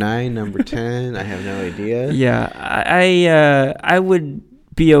 Number 9, number 10. I have no idea. Yeah, I would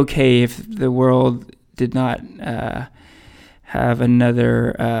be okay if the world did not have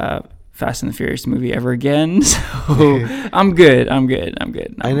another Fast and the Furious movie ever again. So I'm good. I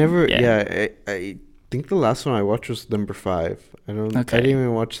think the last one I watched was number 5. I didn't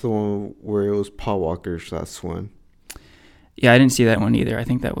even watch the one where it was Paul Walker's last one. Yeah, I didn't see that one either. I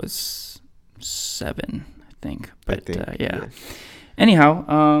think that was 7, I think. But yeah.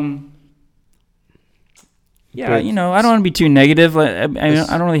 Anyhow, you know, I don't want to be too negative. I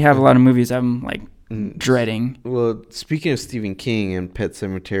don't really have a lot of movies I'm like dreading. Well, speaking of Stephen King and Pet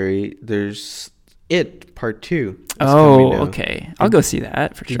Sematary, there's It Part 2. Oh, okay. I'll go see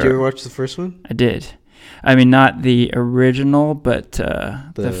that for sure. Did you ever watch the first one? I did. I mean, not the original, but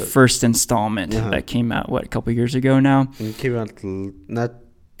the first installment that came out, a couple years ago now? It came out not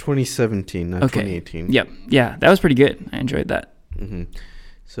 2017, not 2018. Yep. Yeah, that was pretty good. I enjoyed that. Mm-hmm.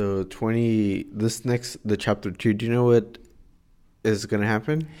 So the chapter 2, do you know what is going to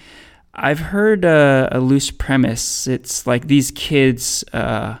happen? I've heard a loose premise. It's like these kids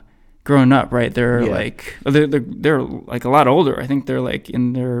growing up, right? They're like they're like a lot older. I think they're like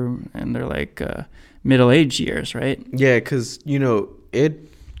in their like middle-aged years, right? Yeah, because, you know,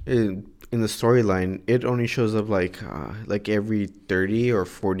 in the storyline, it only shows up like every 30 or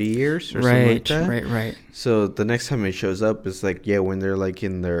 40 years or something like Right, that. right. So the next time it shows up is like, yeah, when they're like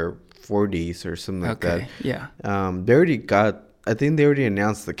in their 40s or something like that. Okay, yeah. They already got, I think they already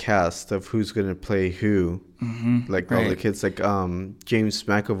announced the cast of who's going to play who. Like all the Right. kids, like James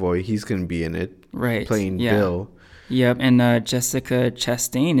McAvoy, he's going to be in it. Right. Playing Yeah. Bill. Yep, and Jessica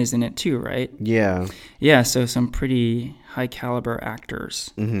Chastain is in it too, right? Yeah. Yeah, so some pretty high caliber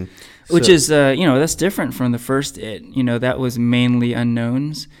actors. Mm-hmm. Which is, that's different from the first It. That was mainly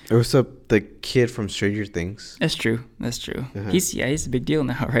unknowns. Or what's up, the kid from Stranger Things? That's true. Uh-huh. He's a big deal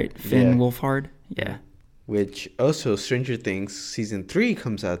now, right? Finn Wolfhard. Yeah. Which also, Stranger Things season 3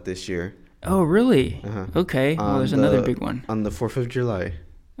 comes out this year. Oh, really? Uh-huh. Okay. Well, there's another big one. On the 4th of July.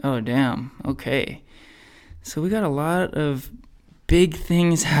 Oh, damn. Okay. So we got a lot of big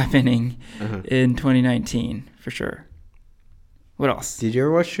things happening in 2019, for sure. What else? Did you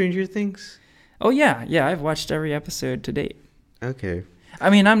ever watch Stranger Things? Oh, yeah. Yeah, I've watched every episode to date. Okay. I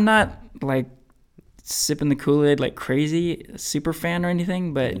mean, I'm not, like, sipping the Kool-Aid like crazy, super fan or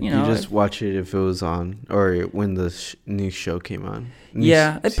anything, but, You just watch it if it was on, or when the new show came on.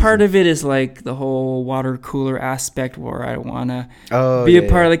 Part of it is, like, the whole water cooler aspect where I want to be a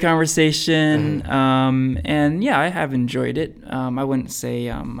part of the conversation. And, yeah, I have enjoyed it. I wouldn't say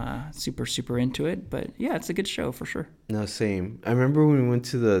I'm super into it, but, yeah, it's a good show for sure. No, same. I remember when we went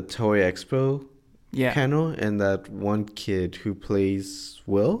to the Toy Expo panel, and that one kid who plays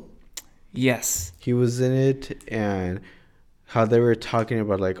Will. Yes. He was in it, and how they were talking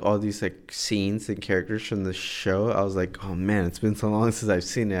about like all these like scenes and characters from the show. I was like, oh man, it's been so long since I've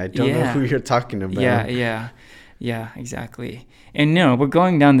seen it. I don't know who you're talking about. Yeah, exactly. And we're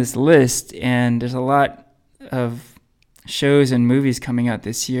going down this list, and there's a lot of shows and movies coming out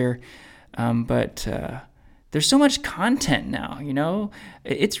this year. But there's so much content now,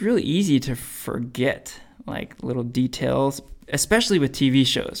 it's really easy to forget like little details, especially with TV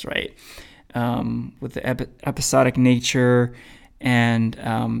shows, right? With the episodic nature, and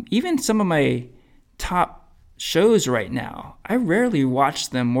even some of my top shows right now, I rarely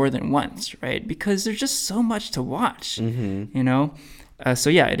watch them more than once, right? Because there's just so much to watch, So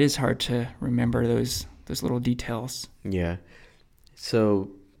yeah, it is hard to remember those little details. Yeah. So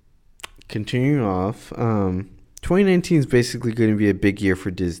continuing off, 2019 is basically going to be a big year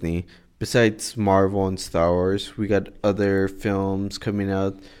for Disney. Besides Marvel and Star Wars, we got other films coming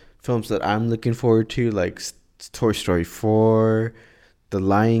out. Films that I'm looking forward to, like Toy Story 4, The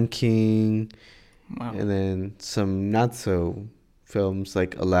Lion King, and then some not-so films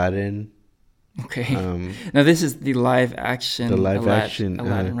like Aladdin. Okay. Now, this is the live-action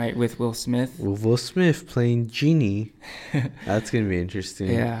Aladdin, right, with Will Smith? With Will Smith playing Genie. That's going to be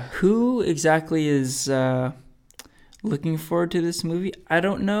interesting. Yeah. Who exactly is looking forward to this movie? I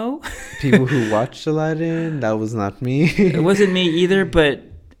don't know. People who watched Aladdin, that was not me. It wasn't me either, but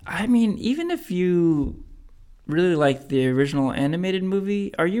I mean, even if you really like the original animated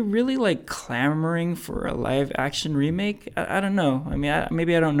movie, are you really like clamoring for a live action remake? I don't know. I mean,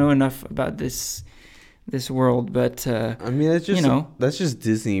 maybe I don't know enough about this world, but I mean, that's just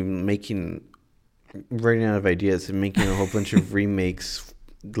Disney running out of ideas and making a whole bunch of remakes,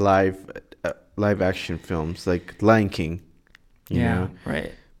 live action films like Lion King. You know?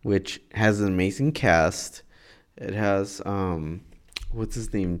 Right. Which has an amazing cast. It has what's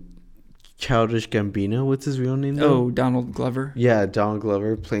his name? Childish Gambino. What's his real name though? Oh, Donald Glover. Yeah, Donald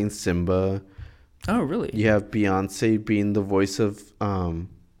Glover playing Simba. Oh, really? You have Beyonce being the voice of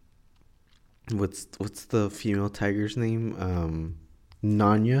what's the female tiger's name?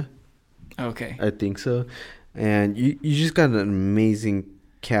 Nanya. Okay. I think so. And you just got an amazing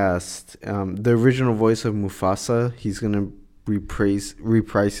cast. The original voice of Mufasa, he's gonna reprise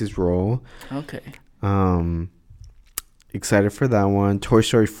his role. Okay. Excited for that one. Toy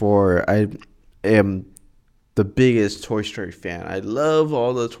Story 4. I am the biggest Toy Story fan. I love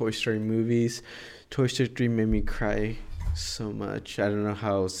all the Toy Story movies. Toy Story 3 made me cry so much. I don't know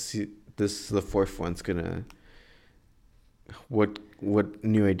how the fourth one's gonna. What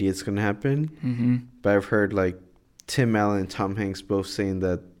new idea is gonna happen? Mm-hmm. But I've heard like Tim Allen and Tom Hanks both saying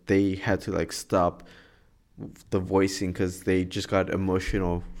that they had to like stop the voicing because they just got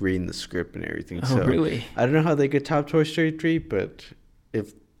emotional reading the script and everything. Oh, so really? I don't know how they could top Toy Story 3, but I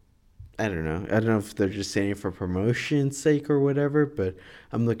don't know if they're just saying it for promotion's sake or whatever, but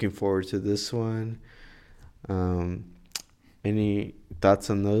I'm looking forward to this one. Any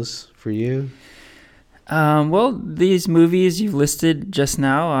thoughts on those for you? Well, these movies you've listed just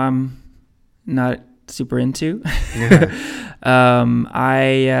now, I'm not super into. Yeah.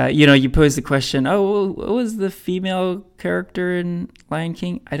 You posed the question, oh, what was the female character in Lion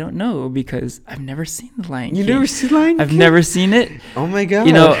King? I don't know because I've never seen the Lion King. You never seen Lion King? I've never seen it. Oh my god!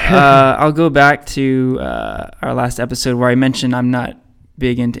 I'll go back to our last episode where I mentioned I'm not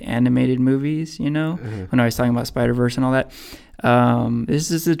big into animated movies. When I was talking about Spider-Verse and all that.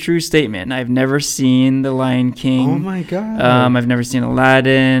 This is a true statement. I've never seen the Lion King. Oh my god! I've never seen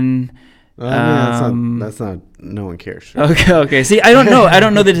Aladdin. That's not. No one cares. Okay. See, I don't know. I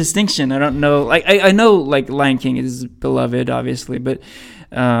don't know the distinction. I don't know. Like, I know, like, Lion King is beloved, obviously, but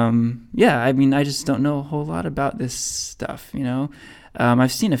I just don't know a whole lot about this stuff.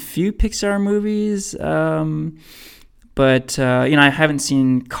 I've seen a few Pixar movies, but I haven't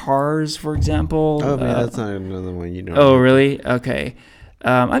seen Cars, for example. Oh man, that's not another one you know. Oh really? Okay.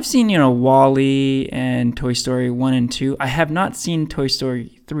 I've seen WALL-E and Toy Story 1 and 2. I have not seen Toy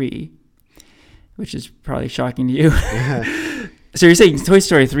Story 3. Which is probably shocking to you. Yeah. So you're saying Toy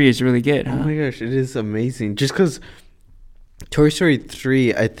Story 3 is really good, huh? Oh my gosh, it is amazing. Just because Toy Story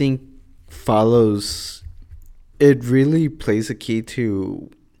 3, I think, follows... It really plays a key to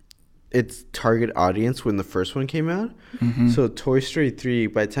its target audience when the first one came out. Mm-hmm. So Toy Story 3,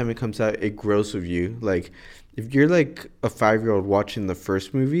 by the time it comes out, it grows with you. Like, if you're like a 5-year-old watching the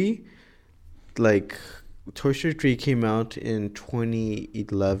first movie, like, Toy Story 3 came out in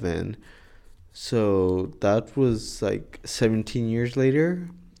 2011. So that was like 17 years later.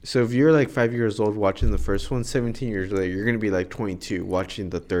 So if you're like 5 years old watching the first one, 17 years later, you're going to be like 22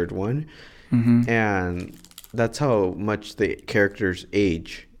 watching the third one. Mm-hmm. And that's how much the characters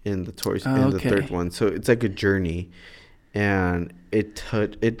age in the the third one. So it's like a journey, and it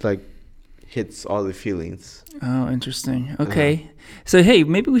like hits all the feelings. Oh, interesting. Okay. So, hey,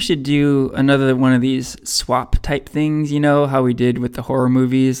 maybe we should do another one of these swap type things, how we did with the horror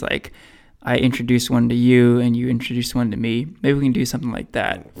movies, like I introduced one to you and you introduced one to me. Maybe we can do something like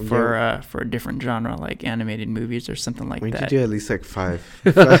that for a different genre, like animated movies or something like that. We need to do at least like 5.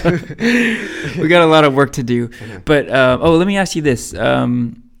 We got a lot of work to do. But, let me ask you this.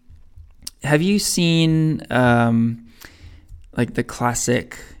 Have you seen like the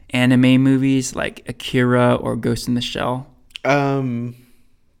classic anime movies like Akira or Ghost in the Shell? The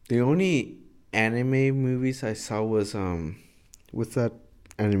only anime movies I saw was what's that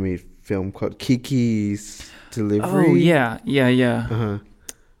anime film called? Kiki's Delivery. Oh yeah. Uh-huh.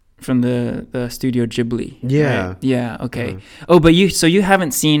 From the Studio Ghibli. Yeah. Right? Yeah. Okay. Uh-huh. Oh, but you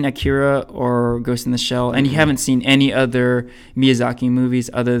haven't seen Akira or Ghost in the Shell, and you haven't seen any other Miyazaki movies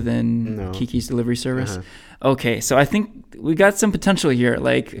other than Kiki's Delivery Service. Uh-huh. Okay, so I think we got some potential here.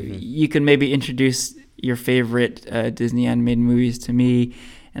 Like, you can maybe introduce your favorite Disney animated movies to me,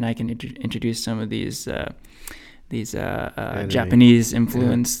 and I can introduce some of these Japanese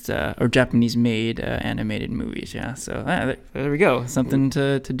influenced or Japanese made animated movies. Yeah, so there we go. Something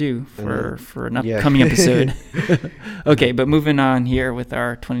to do for an upcoming episode. Okay, but moving on here with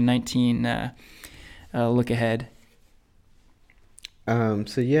our 2019 look ahead.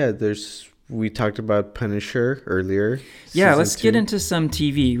 We talked about Punisher earlier. Yeah, let's get into some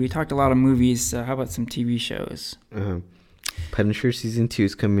TV. We talked a lot of movies. How about some TV shows? Punisher season 2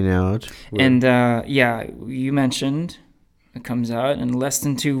 is coming out. And you mentioned it comes out in less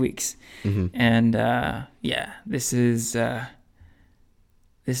than 2 weeks. Mm-hmm. And this is a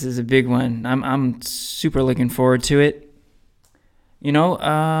big one. I'm super looking forward to it.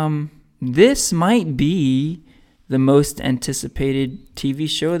 This might be the most anticipated TV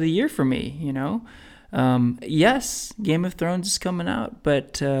show of the year for me. Yes, Game of Thrones is coming out,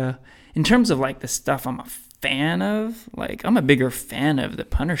 but in terms of like the stuff I'm a fan of, like I'm a bigger fan of the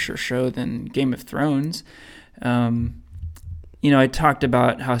Punisher show than Game of Thrones. I talked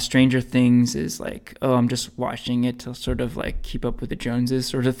about how Stranger Things is like, I'm just watching it to sort of like keep up with the Joneses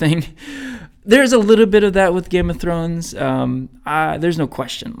sort of thing. There's a little bit of that with Game of Thrones. There's no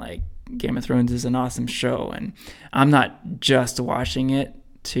question, like Game of Thrones is an awesome show, and I'm not just watching it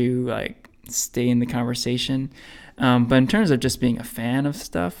to like stay in the conversation. But in terms of just being a fan of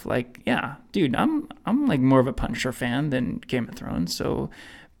stuff, like, yeah, dude, I'm like more of a Punisher fan than Game of Thrones. So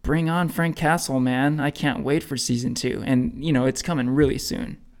bring on Frank Castle, man. I can't wait for season 2. And, it's coming really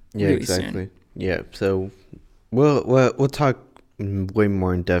soon. Yeah, really exactly. Soon. Yeah. So we'll talk way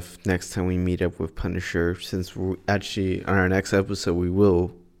more in depth next time we meet up with Punisher, since we're actually on our next episode, we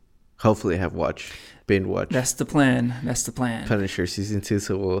will hopefully have binge watch. That's the plan. Punisher season 2.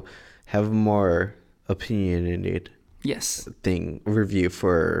 So we'll have more opinionated review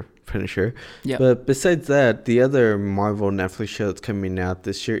for Punisher. Yeah. But besides that, the other Marvel Netflix show that's coming out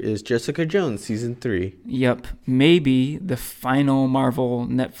this year is Jessica Jones season 3. Yep, maybe the final Marvel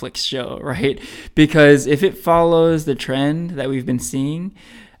Netflix show, right? Because if it follows the trend that we've been seeing,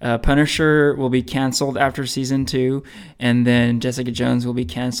 Punisher will be canceled after season 2, and then Jessica Jones will be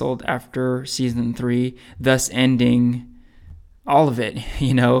canceled after season 3, thus ending all of it.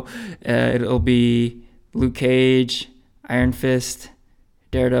 It'll be Luke Cage, Iron Fist,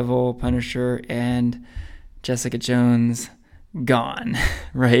 Daredevil, Punisher, and Jessica Jones gone,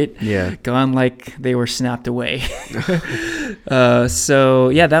 right? Yeah. Gone like they were snapped away. So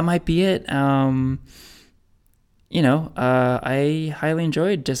yeah, that might be it. I highly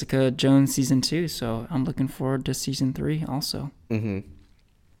enjoyed Jessica Jones season 2, so I'm looking forward to season 3 also. And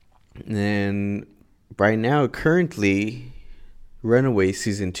right now, currently, Runaway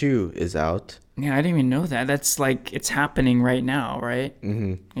season 2 is out. Yeah, I didn't even know that. That's like, it's happening right now, right?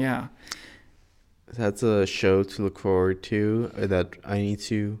 Yeah. That's a show to look forward to that I need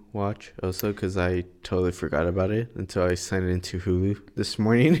to watch also, because I totally forgot about it until I signed into Hulu this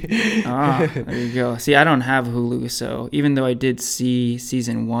morning. There you go. See, I don't have Hulu, so even though I did see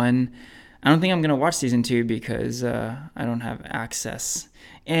season 1, I don't think I'm going to watch season 2 because I don't have access.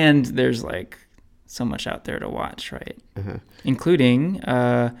 And there's like so much out there to watch, right? Including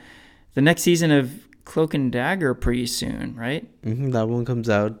the next season of Cloak and Dagger pretty soon, right? That one comes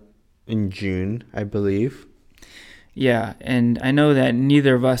out in June, I believe. Yeah, and I know that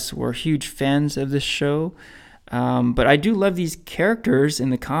neither of us were huge fans of this show, but I do love these characters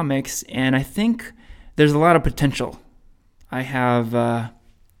in the comics, and I think there's a lot of potential. I have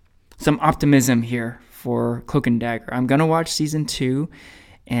some optimism here for Cloak and Dagger. I'm going to watch season 2,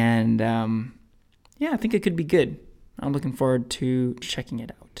 and I think it could be good. I'm looking forward to checking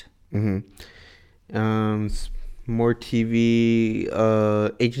it out. More TV.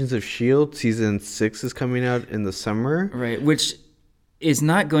 Agents of S.H.I.E.L.D. season 6 is coming out in the summer. Right, which is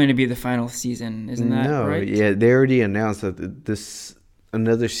not going to be the final season, isn't that right? No, yeah, they already announced that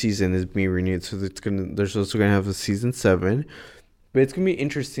another season is being renewed, so there's also gonna have a season 7. But it's gonna be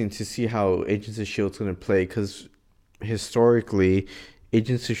interesting to see how Agents of S.H.I.E.L.D. is gonna play, because historically,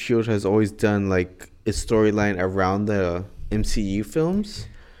 Agents of S.H.I.E.L.D. has always done like a storyline around the MCU films.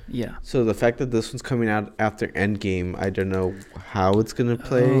 Yeah. So the fact that this one's coming out after Endgame, I don't know how it's gonna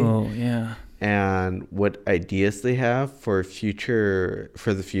play. Oh, yeah. And what ideas they have for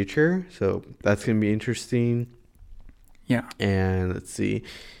the future. So that's gonna be interesting. Yeah. And let's see,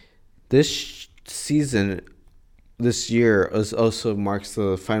 this year also marks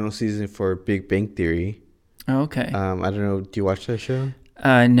the final season for Big Bang Theory. Oh, okay. I don't know. Do you watch that show?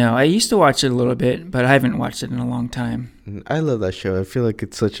 No, I used to watch it a little bit, but I haven't watched it in a long time. I love that show. I feel like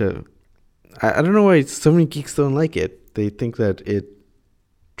it's such a... I don't know why so many geeks don't like it. They think that it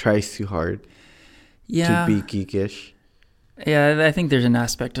tries too hard to be geekish. Yeah, I think there's an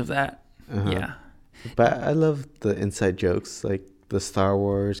aspect of that. Yeah. But I love the inside jokes, like the Star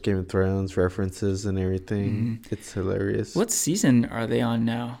Wars, Game of Thrones references and everything. It's hilarious. What season are they on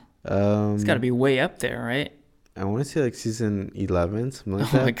now? It's got to be way up there, right? I want to say like season 11, something like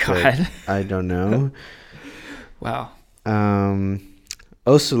that. Oh my God. I don't know. Wow.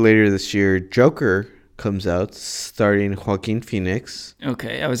 Also later this year, Joker comes out, starring Joaquin Phoenix.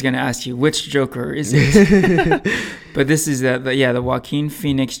 Okay, I was going to ask you, which Joker is it? But this is the Joaquin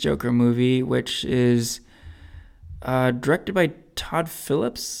Phoenix Joker movie, which is directed by Todd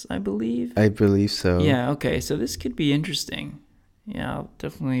Phillips, I believe. I believe so. Yeah, okay, so this could be interesting. Yeah, I'll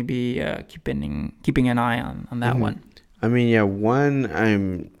definitely be keeping an eye on that one. I mean, yeah,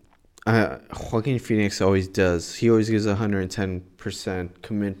 Joaquin Phoenix always does. He always gives 110%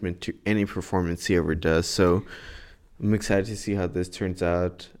 commitment to any performance he ever does. So I'm excited to see how this turns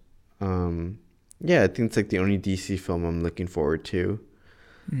out. Yeah, I think it's like the only DC film I'm looking forward to.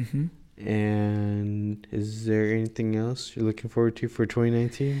 And is there anything else you're looking forward to for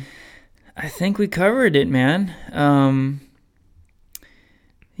 2019? I think we covered it, man.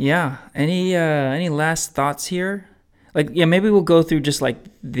 Yeah. Any last thoughts here? Like, yeah, maybe we'll go through just like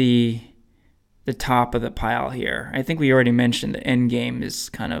the top of the pile here. I think we already mentioned the Endgame is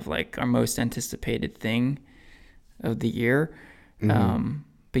kind of like our most anticipated thing of the year.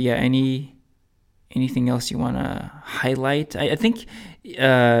 But yeah, anything else you want to highlight? I think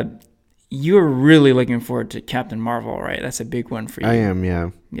you're really looking forward to Captain Marvel, right? That's a big one for you. I am, yeah.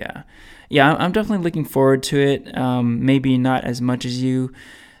 Yeah, I'm definitely looking forward to it. Maybe not as much as you.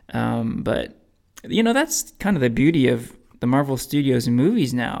 But, that's kind of the beauty of the Marvel Studios and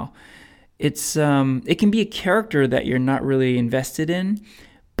movies now. It can be a character that you're not really invested in,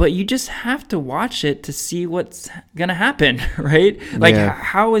 but you just have to watch it to see what's gonna happen, right? Like,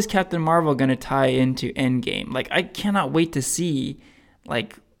 how is Captain Marvel gonna tie into Endgame? Like, I cannot wait to see,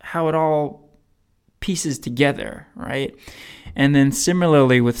 like, how it all pieces together, right? And then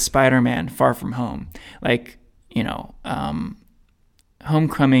similarly with Spider-Man: Far From Home, like,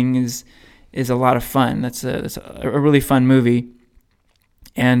 Homecoming is a lot of fun. That's a really fun movie,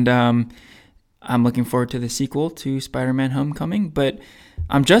 and I'm looking forward to the sequel to Spider-Man: Homecoming. But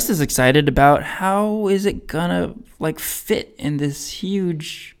I'm just as excited about how is it gonna like fit in this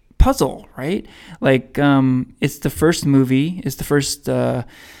huge puzzle, right? Like, it's the first MCU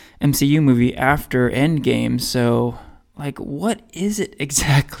movie after Endgame, so like, what is it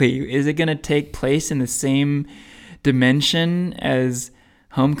exactly? Is it gonna take place in the same dimension as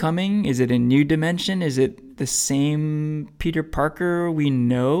Homecoming? Is it a new dimension? Is it the same Peter Parker we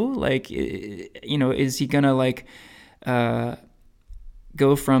know? Like, is he gonna like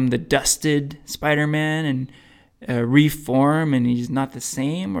go from the dusted Spider-Man and reform, and he's not the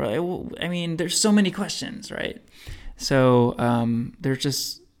same? Or I mean, there's so many questions, right? So there's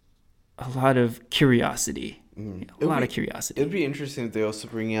just a lot of curiosity. A lot of curiosity. It'd be interesting if they also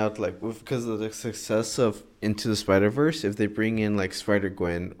bring out, like, because of the success of Into the Spider-Verse, if they bring in like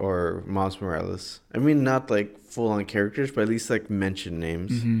Spider-Gwen or Miles Morales. I mean, not like full-on characters, but at least like mention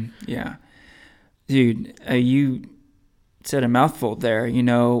names. Mm-hmm. Yeah, dude, you said a mouthful there.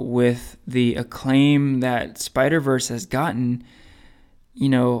 With the acclaim that Spider-Verse has gotten,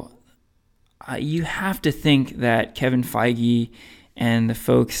 you have to think that Kevin Feige and the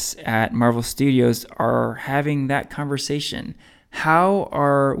folks at Marvel Studios are having that conversation. How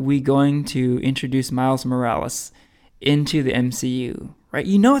are we going to introduce Miles Morales into the MCU, right?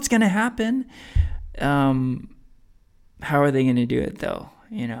 It's going to happen. How are they going to do it, though?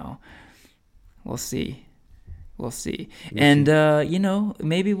 We'll see. And,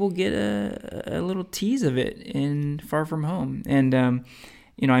 maybe we'll get a little tease of it in Far From Home. And,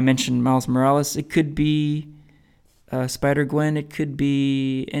 I mentioned Miles Morales. It could be Spider-Gwen. It could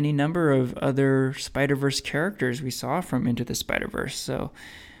be any number of other Spider-Verse characters we saw from Into the Spider-Verse. So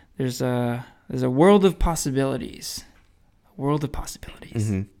there's a world of possibilities.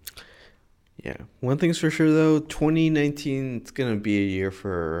 Mm-hmm. Yeah. One thing's for sure, though, 2019 is going to be a year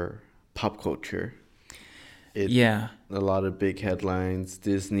for pop culture. A lot of big headlines.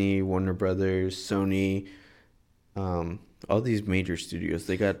 Disney, Warner Brothers, Sony, all these major studios,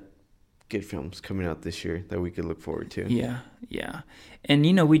 they got good films coming out this year that we could look forward to. Yeah. And,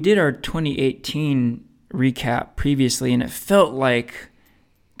 we did our 2018 recap previously, and it felt like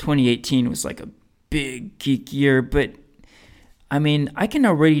 2018 was like a big geek year. But, I mean, I can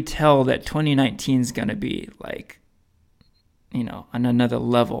already tell that 2019 is going to be like, on another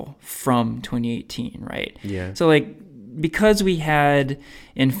level from 2018, right? Yeah. So, like, because we had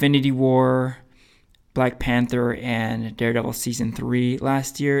Infinity War, Black Panther, and Daredevil Season 3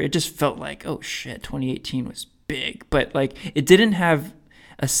 last year, it just felt like, oh shit, 2018 was big. But, like, it didn't have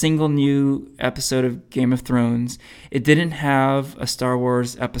a single new episode of Game of Thrones. It didn't have a Star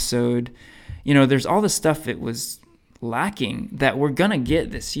Wars episode. There's all the stuff it was lacking that we're gonna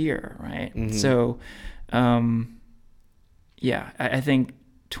get this year, right? Mm-hmm. So, I think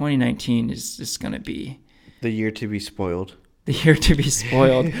 2019 is just gonna be the year to be spoiled. The year to be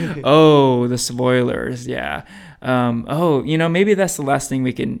spoiled. Oh, the spoilers. Yeah. Maybe that's the last thing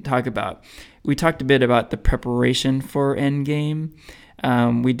we can talk about. We talked a bit about the preparation for Endgame.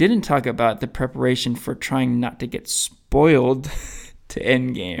 We didn't talk about the preparation for trying not to get spoiled to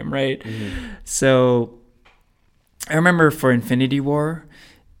Endgame, right? Mm-hmm. So I remember for Infinity War,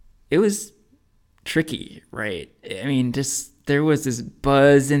 it was tricky, right? I mean, there was this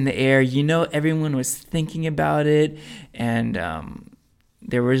buzz in the air. Everyone was thinking about it, and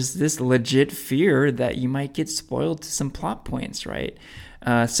there was this legit fear that you might get spoiled to some plot points, right?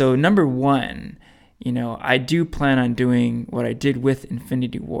 So number one, I do plan on doing what I did with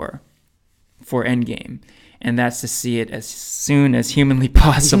Infinity War for Endgame, and that's to see it as soon as humanly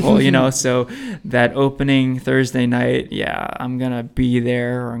possible, So that opening Thursday night, I'm going to be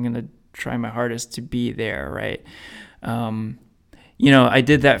there, or I'm going to try my hardest to be there, right? I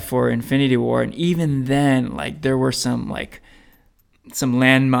did that for Infinity War, and even then, like, there were some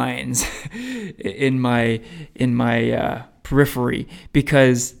landmines in my periphery,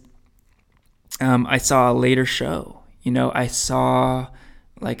 because I saw a later show. I saw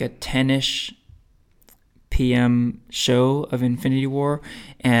like a 10-ish p.m. show of Infinity War,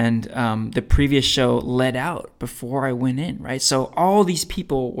 and the previous show let out before I went in, right? So all these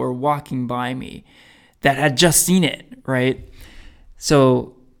people were walking by me that had just seen it, right?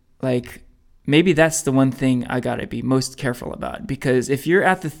 So, like, maybe that's the one thing I gotta be most careful about, because if you're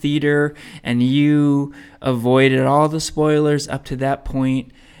at the theater and you avoided all the spoilers up to that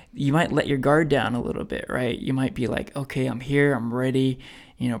point, you might let your guard down a little bit, right? You might be like, okay, I'm here, I'm ready,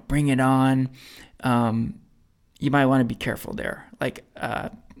 bring it on. You might want to be careful there, like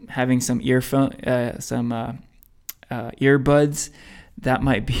having some earbuds. That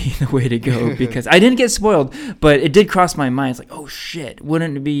might be the way to go, because I didn't get spoiled, but it did cross my mind. It's like, oh shit,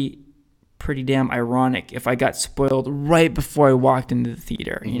 wouldn't it be pretty damn ironic if I got spoiled right before I walked into the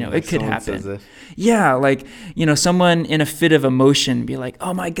theater? It could happen. Yeah, like, someone in a fit of emotion be like,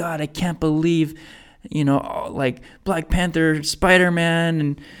 oh my God, I can't believe, like Black Panther,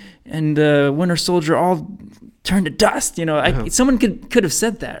 Spider-Man, and Winter Soldier all turned to dust. Someone could have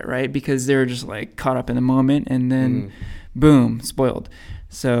said that, right? Because they were just like caught up in the moment, and then boom, spoiled.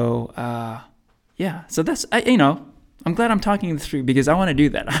 So, yeah. So that's, I'm glad I'm talking this through, because I want to do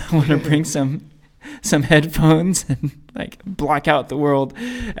that. I want to bring some headphones and like block out the world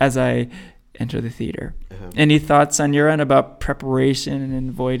as I enter the theater. Any thoughts on your end about preparation and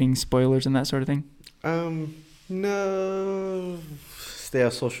avoiding spoilers and that sort of thing? No. Stay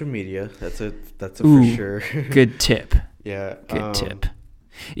off social media. That's a for sure. Good tip. Yeah. Good tip.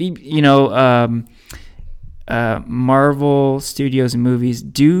 Marvel Studios movies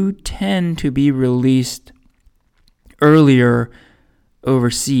do tend to be released earlier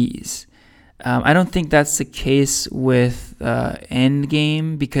overseas. I don't think that's the case with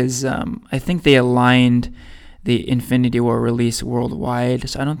Endgame, because I think they aligned the Infinity War release worldwide.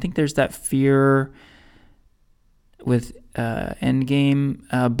 So I don't think there's that fear with Endgame.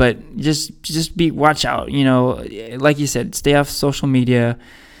 But just watch out. Like you said, stay off social media.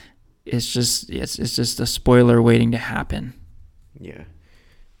 It's just a spoiler waiting to happen. Yeah,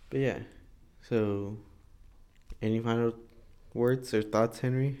 but yeah. So, any final words or thoughts,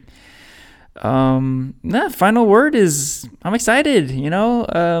 Henry? Final word is I'm excited.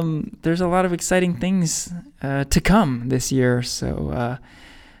 There's a lot of exciting things to come this year, so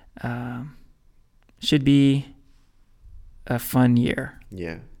should be a fun year.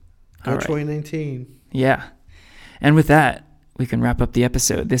 Yeah. Go 2019. Yeah. And with that, we can wrap up the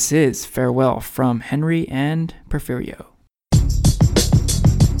episode. This is Farewell from Henry and Porfirio.